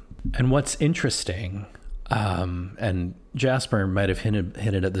 And what's interesting, and Jasper might have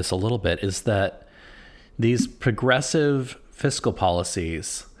hinted at this a little bit, is that these progressive fiscal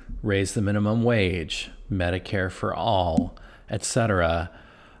policies, raise the minimum wage, Medicare for all, etc.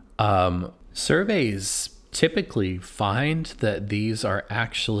 Surveys typically find that these are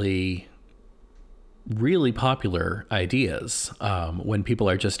actually really popular ideas when people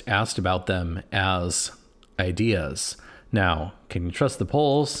are just asked about them as ideas. Now, can you trust the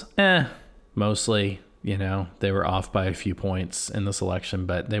polls? Mostly. They were off by a few points in this election,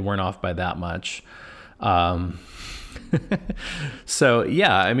 but they weren't off by that much. So,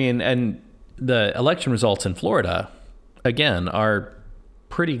 yeah, I mean, and the election results in Florida, again, are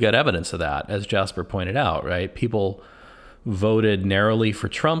pretty good evidence of that, as Jasper pointed out, right? People voted narrowly for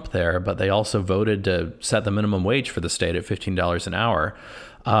Trump there, but they also voted to set the minimum wage for the state at $15 an hour.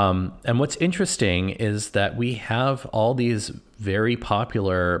 And what's interesting is that we have all these very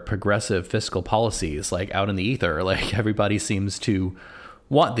popular progressive fiscal policies like out in the ether. Like everybody seems to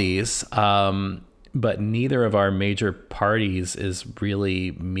want these, but neither of our major parties is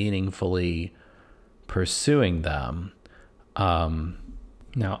really meaningfully pursuing them.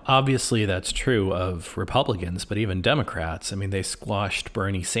 Now, obviously, that's true of Republicans, but even Democrats. I mean, they squashed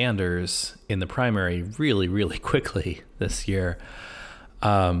Bernie Sanders in the primary really, really quickly this year.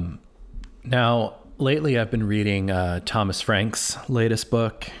 Now, lately, I've been reading Thomas Frank's latest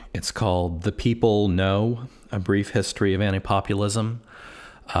book. It's called The People Know, A Brief History of Anti-Populism.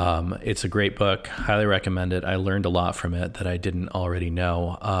 It's a great book. Highly recommend it. I learned a lot from it that I didn't already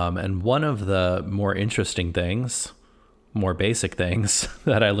know. And one of the more interesting things, more basic things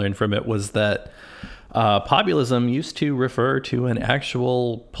that I learned from it was that populism used to refer to an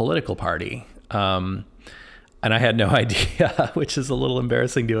actual political party. And I had no idea, which is a little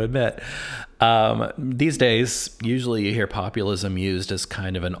embarrassing to admit. These days, usually you hear populism used as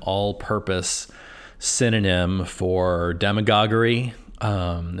kind of an all-purpose synonym for demagoguery. There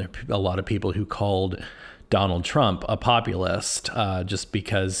are a lot of people who called Donald Trump a populist just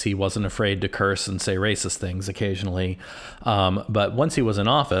because he wasn't afraid to curse and say racist things occasionally. But once he was in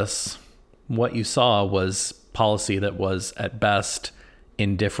office, what you saw was policy that was at best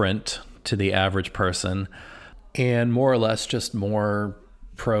indifferent to the average person and more or less just more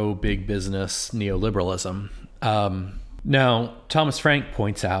pro-big business neoliberalism. Now, Thomas Frank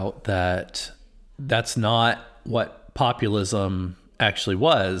points out that that's not what populism actually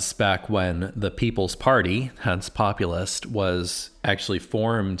was back when the People's Party, hence populist, was actually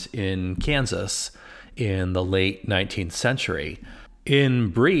formed in Kansas in the late 19th century. In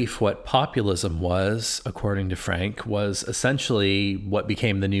brief, what populism was, according to Frank, was essentially what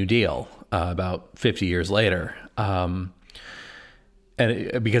became the New Deal about 50 years later.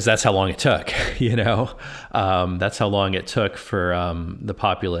 Because that's how long it took, that's how long it took for the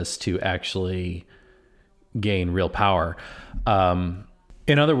populists to actually gain real power.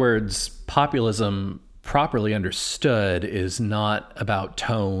 In other words, populism properly understood is not about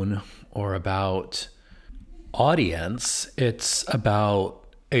tone or about audience. It's about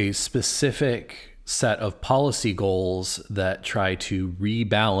a specific set of policy goals that try to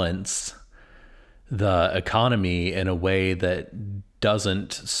rebalance the economy in a way that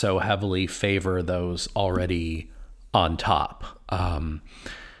doesn't so heavily favor those already on top.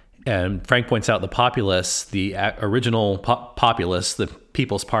 And Frank points out the populists, the original populists, the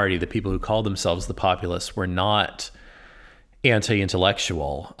People's Party, the people who called themselves the populists, were not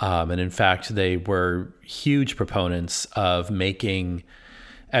anti-intellectual. And in fact, they were huge proponents of making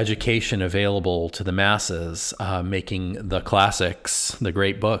education available to the masses, making the classics, the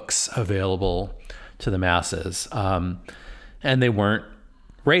great books, available to the masses. And they weren't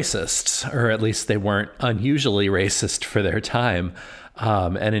racists, or at least they weren't unusually racist for their time.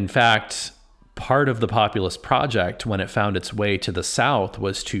 And in fact, part of the populist project, when it found its way to the South,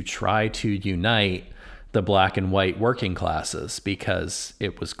 was to try to unite the black and white working classes, because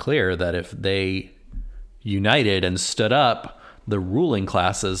it was clear that if they united and stood up, the ruling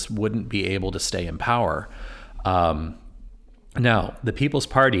classes wouldn't be able to stay in power. Now, the People's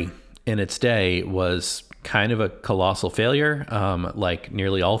Party in its day was kind of a colossal failure, like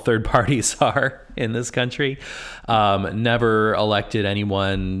nearly all third parties are in this country. Never elected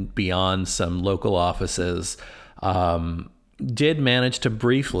anyone beyond some local offices. Did manage to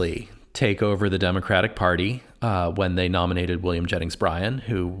briefly take over the Democratic Party when they nominated William Jennings Bryan,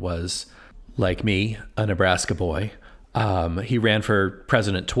 who was, like me, a Nebraska boy. He ran for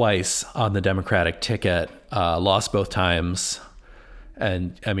president twice on the Democratic ticket, lost both times.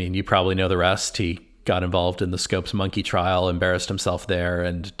 And I mean, you probably know the rest. He got involved in the Scopes monkey trial, embarrassed himself there,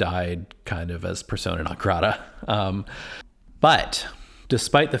 and died kind of as persona non grata. But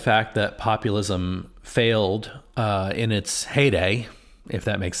despite the fact that populism failed in its heyday, if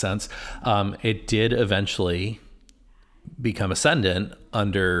that makes sense, it did eventually become ascendant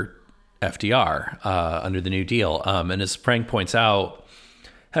under FDR under the New Deal. And as Frank points out,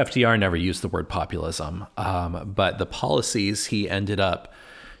 FDR never used the word populism, but the policies he ended up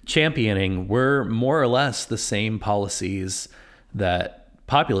championing were more or less the same policies that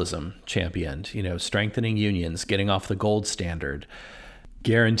populism championed, strengthening unions, getting off the gold standard,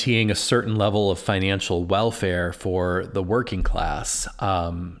 guaranteeing a certain level of financial welfare for the working class.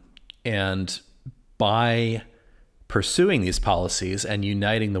 And by pursuing these policies and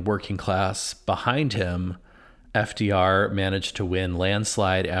uniting the working class behind him, FDR managed to win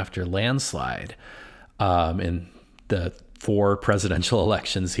landslide after landslide in the 4 presidential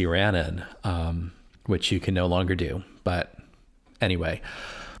elections he ran in, which you can no longer do. But anyway,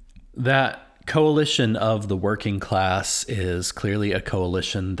 that coalition of the working class is clearly a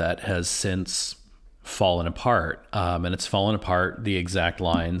coalition that has since fallen apart. And it's fallen apart the exact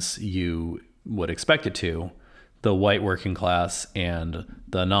lines you would expect it to: the white working class and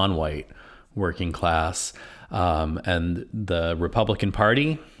the non-white working class. And the Republican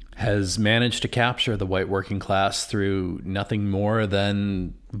Party has managed to capture the white working class through nothing more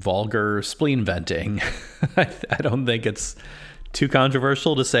than vulgar spleen venting. I don't think it's too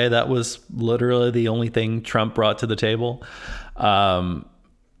controversial to say that was literally the only thing Trump brought to the table. And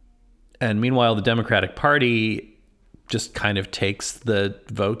meanwhile, the Democratic Party just kind of takes the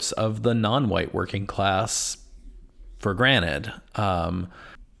votes of the non-white working class for granted,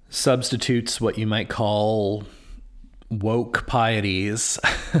 substitutes what you might call woke pieties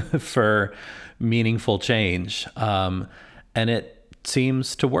for meaningful change. And it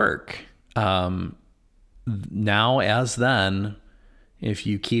seems to work. Now as then, if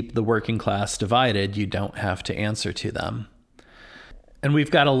you keep the working class divided, you don't have to answer to them. And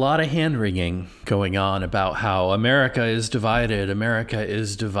we've got a lot of hand-wringing going on about how America is divided.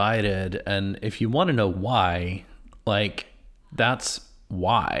 And if you want to know why, that's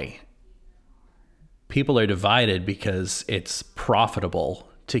why. People are divided because it's profitable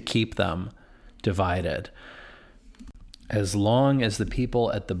to keep them divided. As long as the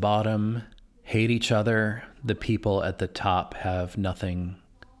people at the bottom hate each other, the people at the top have nothing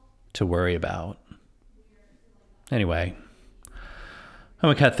to worry about. Anyway, I'm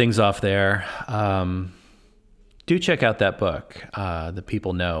going to cut things off there. Do check out that book, The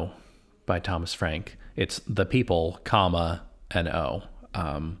People Know by Thomas Frank. It's The People, N-O.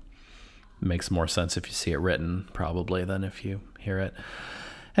 Makes more sense if you see it written, probably, than if you hear it.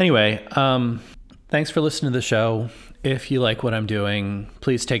 Anyway, thanks for listening to the show. If you like what I'm doing,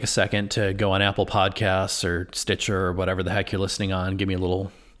 please take a second to go on Apple Podcasts or Stitcher or whatever the heck you're listening on. Give me a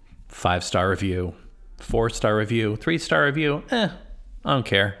little 5-star review, 4-star review, 3-star review. I don't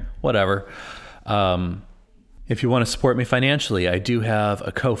care. Whatever. If you want to support me financially, I do have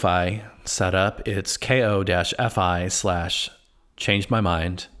a Ko-Fi set up. It's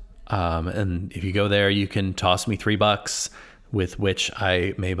ko-fi/changedmymind. And if you go there, you can toss me $3, with which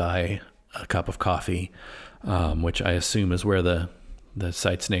I may buy a cup of coffee, which I assume is where the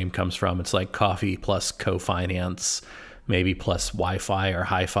site's name comes from. It's like coffee plus co-finance, maybe plus Wi-Fi or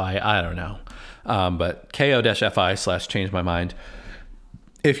hi-fi. I don't know. But ko-fi/changedmymind.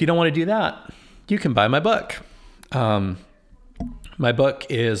 If you don't want to do that, you can buy my book. My book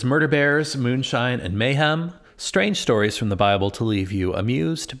is Murder Bears, Moonshine, and Mayhem: Strange Stories from the Bible to Leave You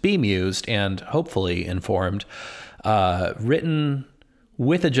Amused, Bemused, and hopefully informed. Written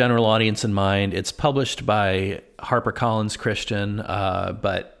with a general audience in mind. It's published by HarperCollins Christian,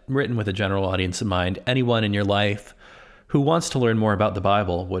 but written with a general audience in mind. Anyone in your life who wants to learn more about the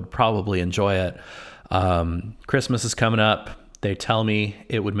Bible would probably enjoy it. Christmas is coming up. They tell me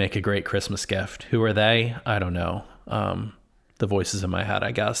it would make a great Christmas gift. Who are they? I don't know. The voices in my head,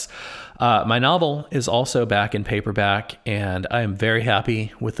 I guess. My novel is also back in paperback, and I am very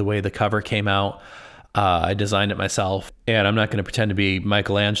happy with the way the cover came out. I designed it myself, and I'm not going to pretend to be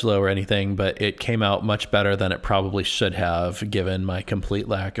Michelangelo or anything, but it came out much better than it probably should have, given my complete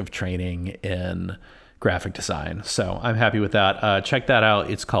lack of training in graphic design. So I'm happy with that. Check that out.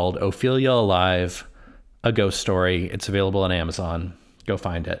 It's called Ophelia Alive, A Ghost Story. It's available on Amazon. Go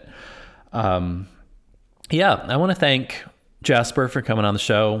find it. I want to thank Jasper for coming on the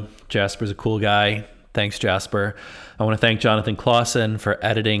show. Jasper's a cool guy. Thanks, Jasper. I want to thank Jonathan Clausen for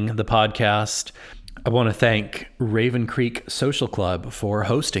editing the podcast. I want to thank Raven Creek Social Club for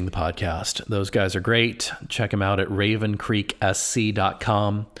hosting the podcast. Those guys are great. Check them out at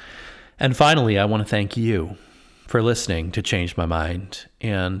ravencreeksc.com. And finally, I want to thank you for listening to Change My Mind.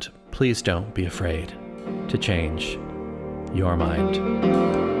 And please don't be afraid to change your mind.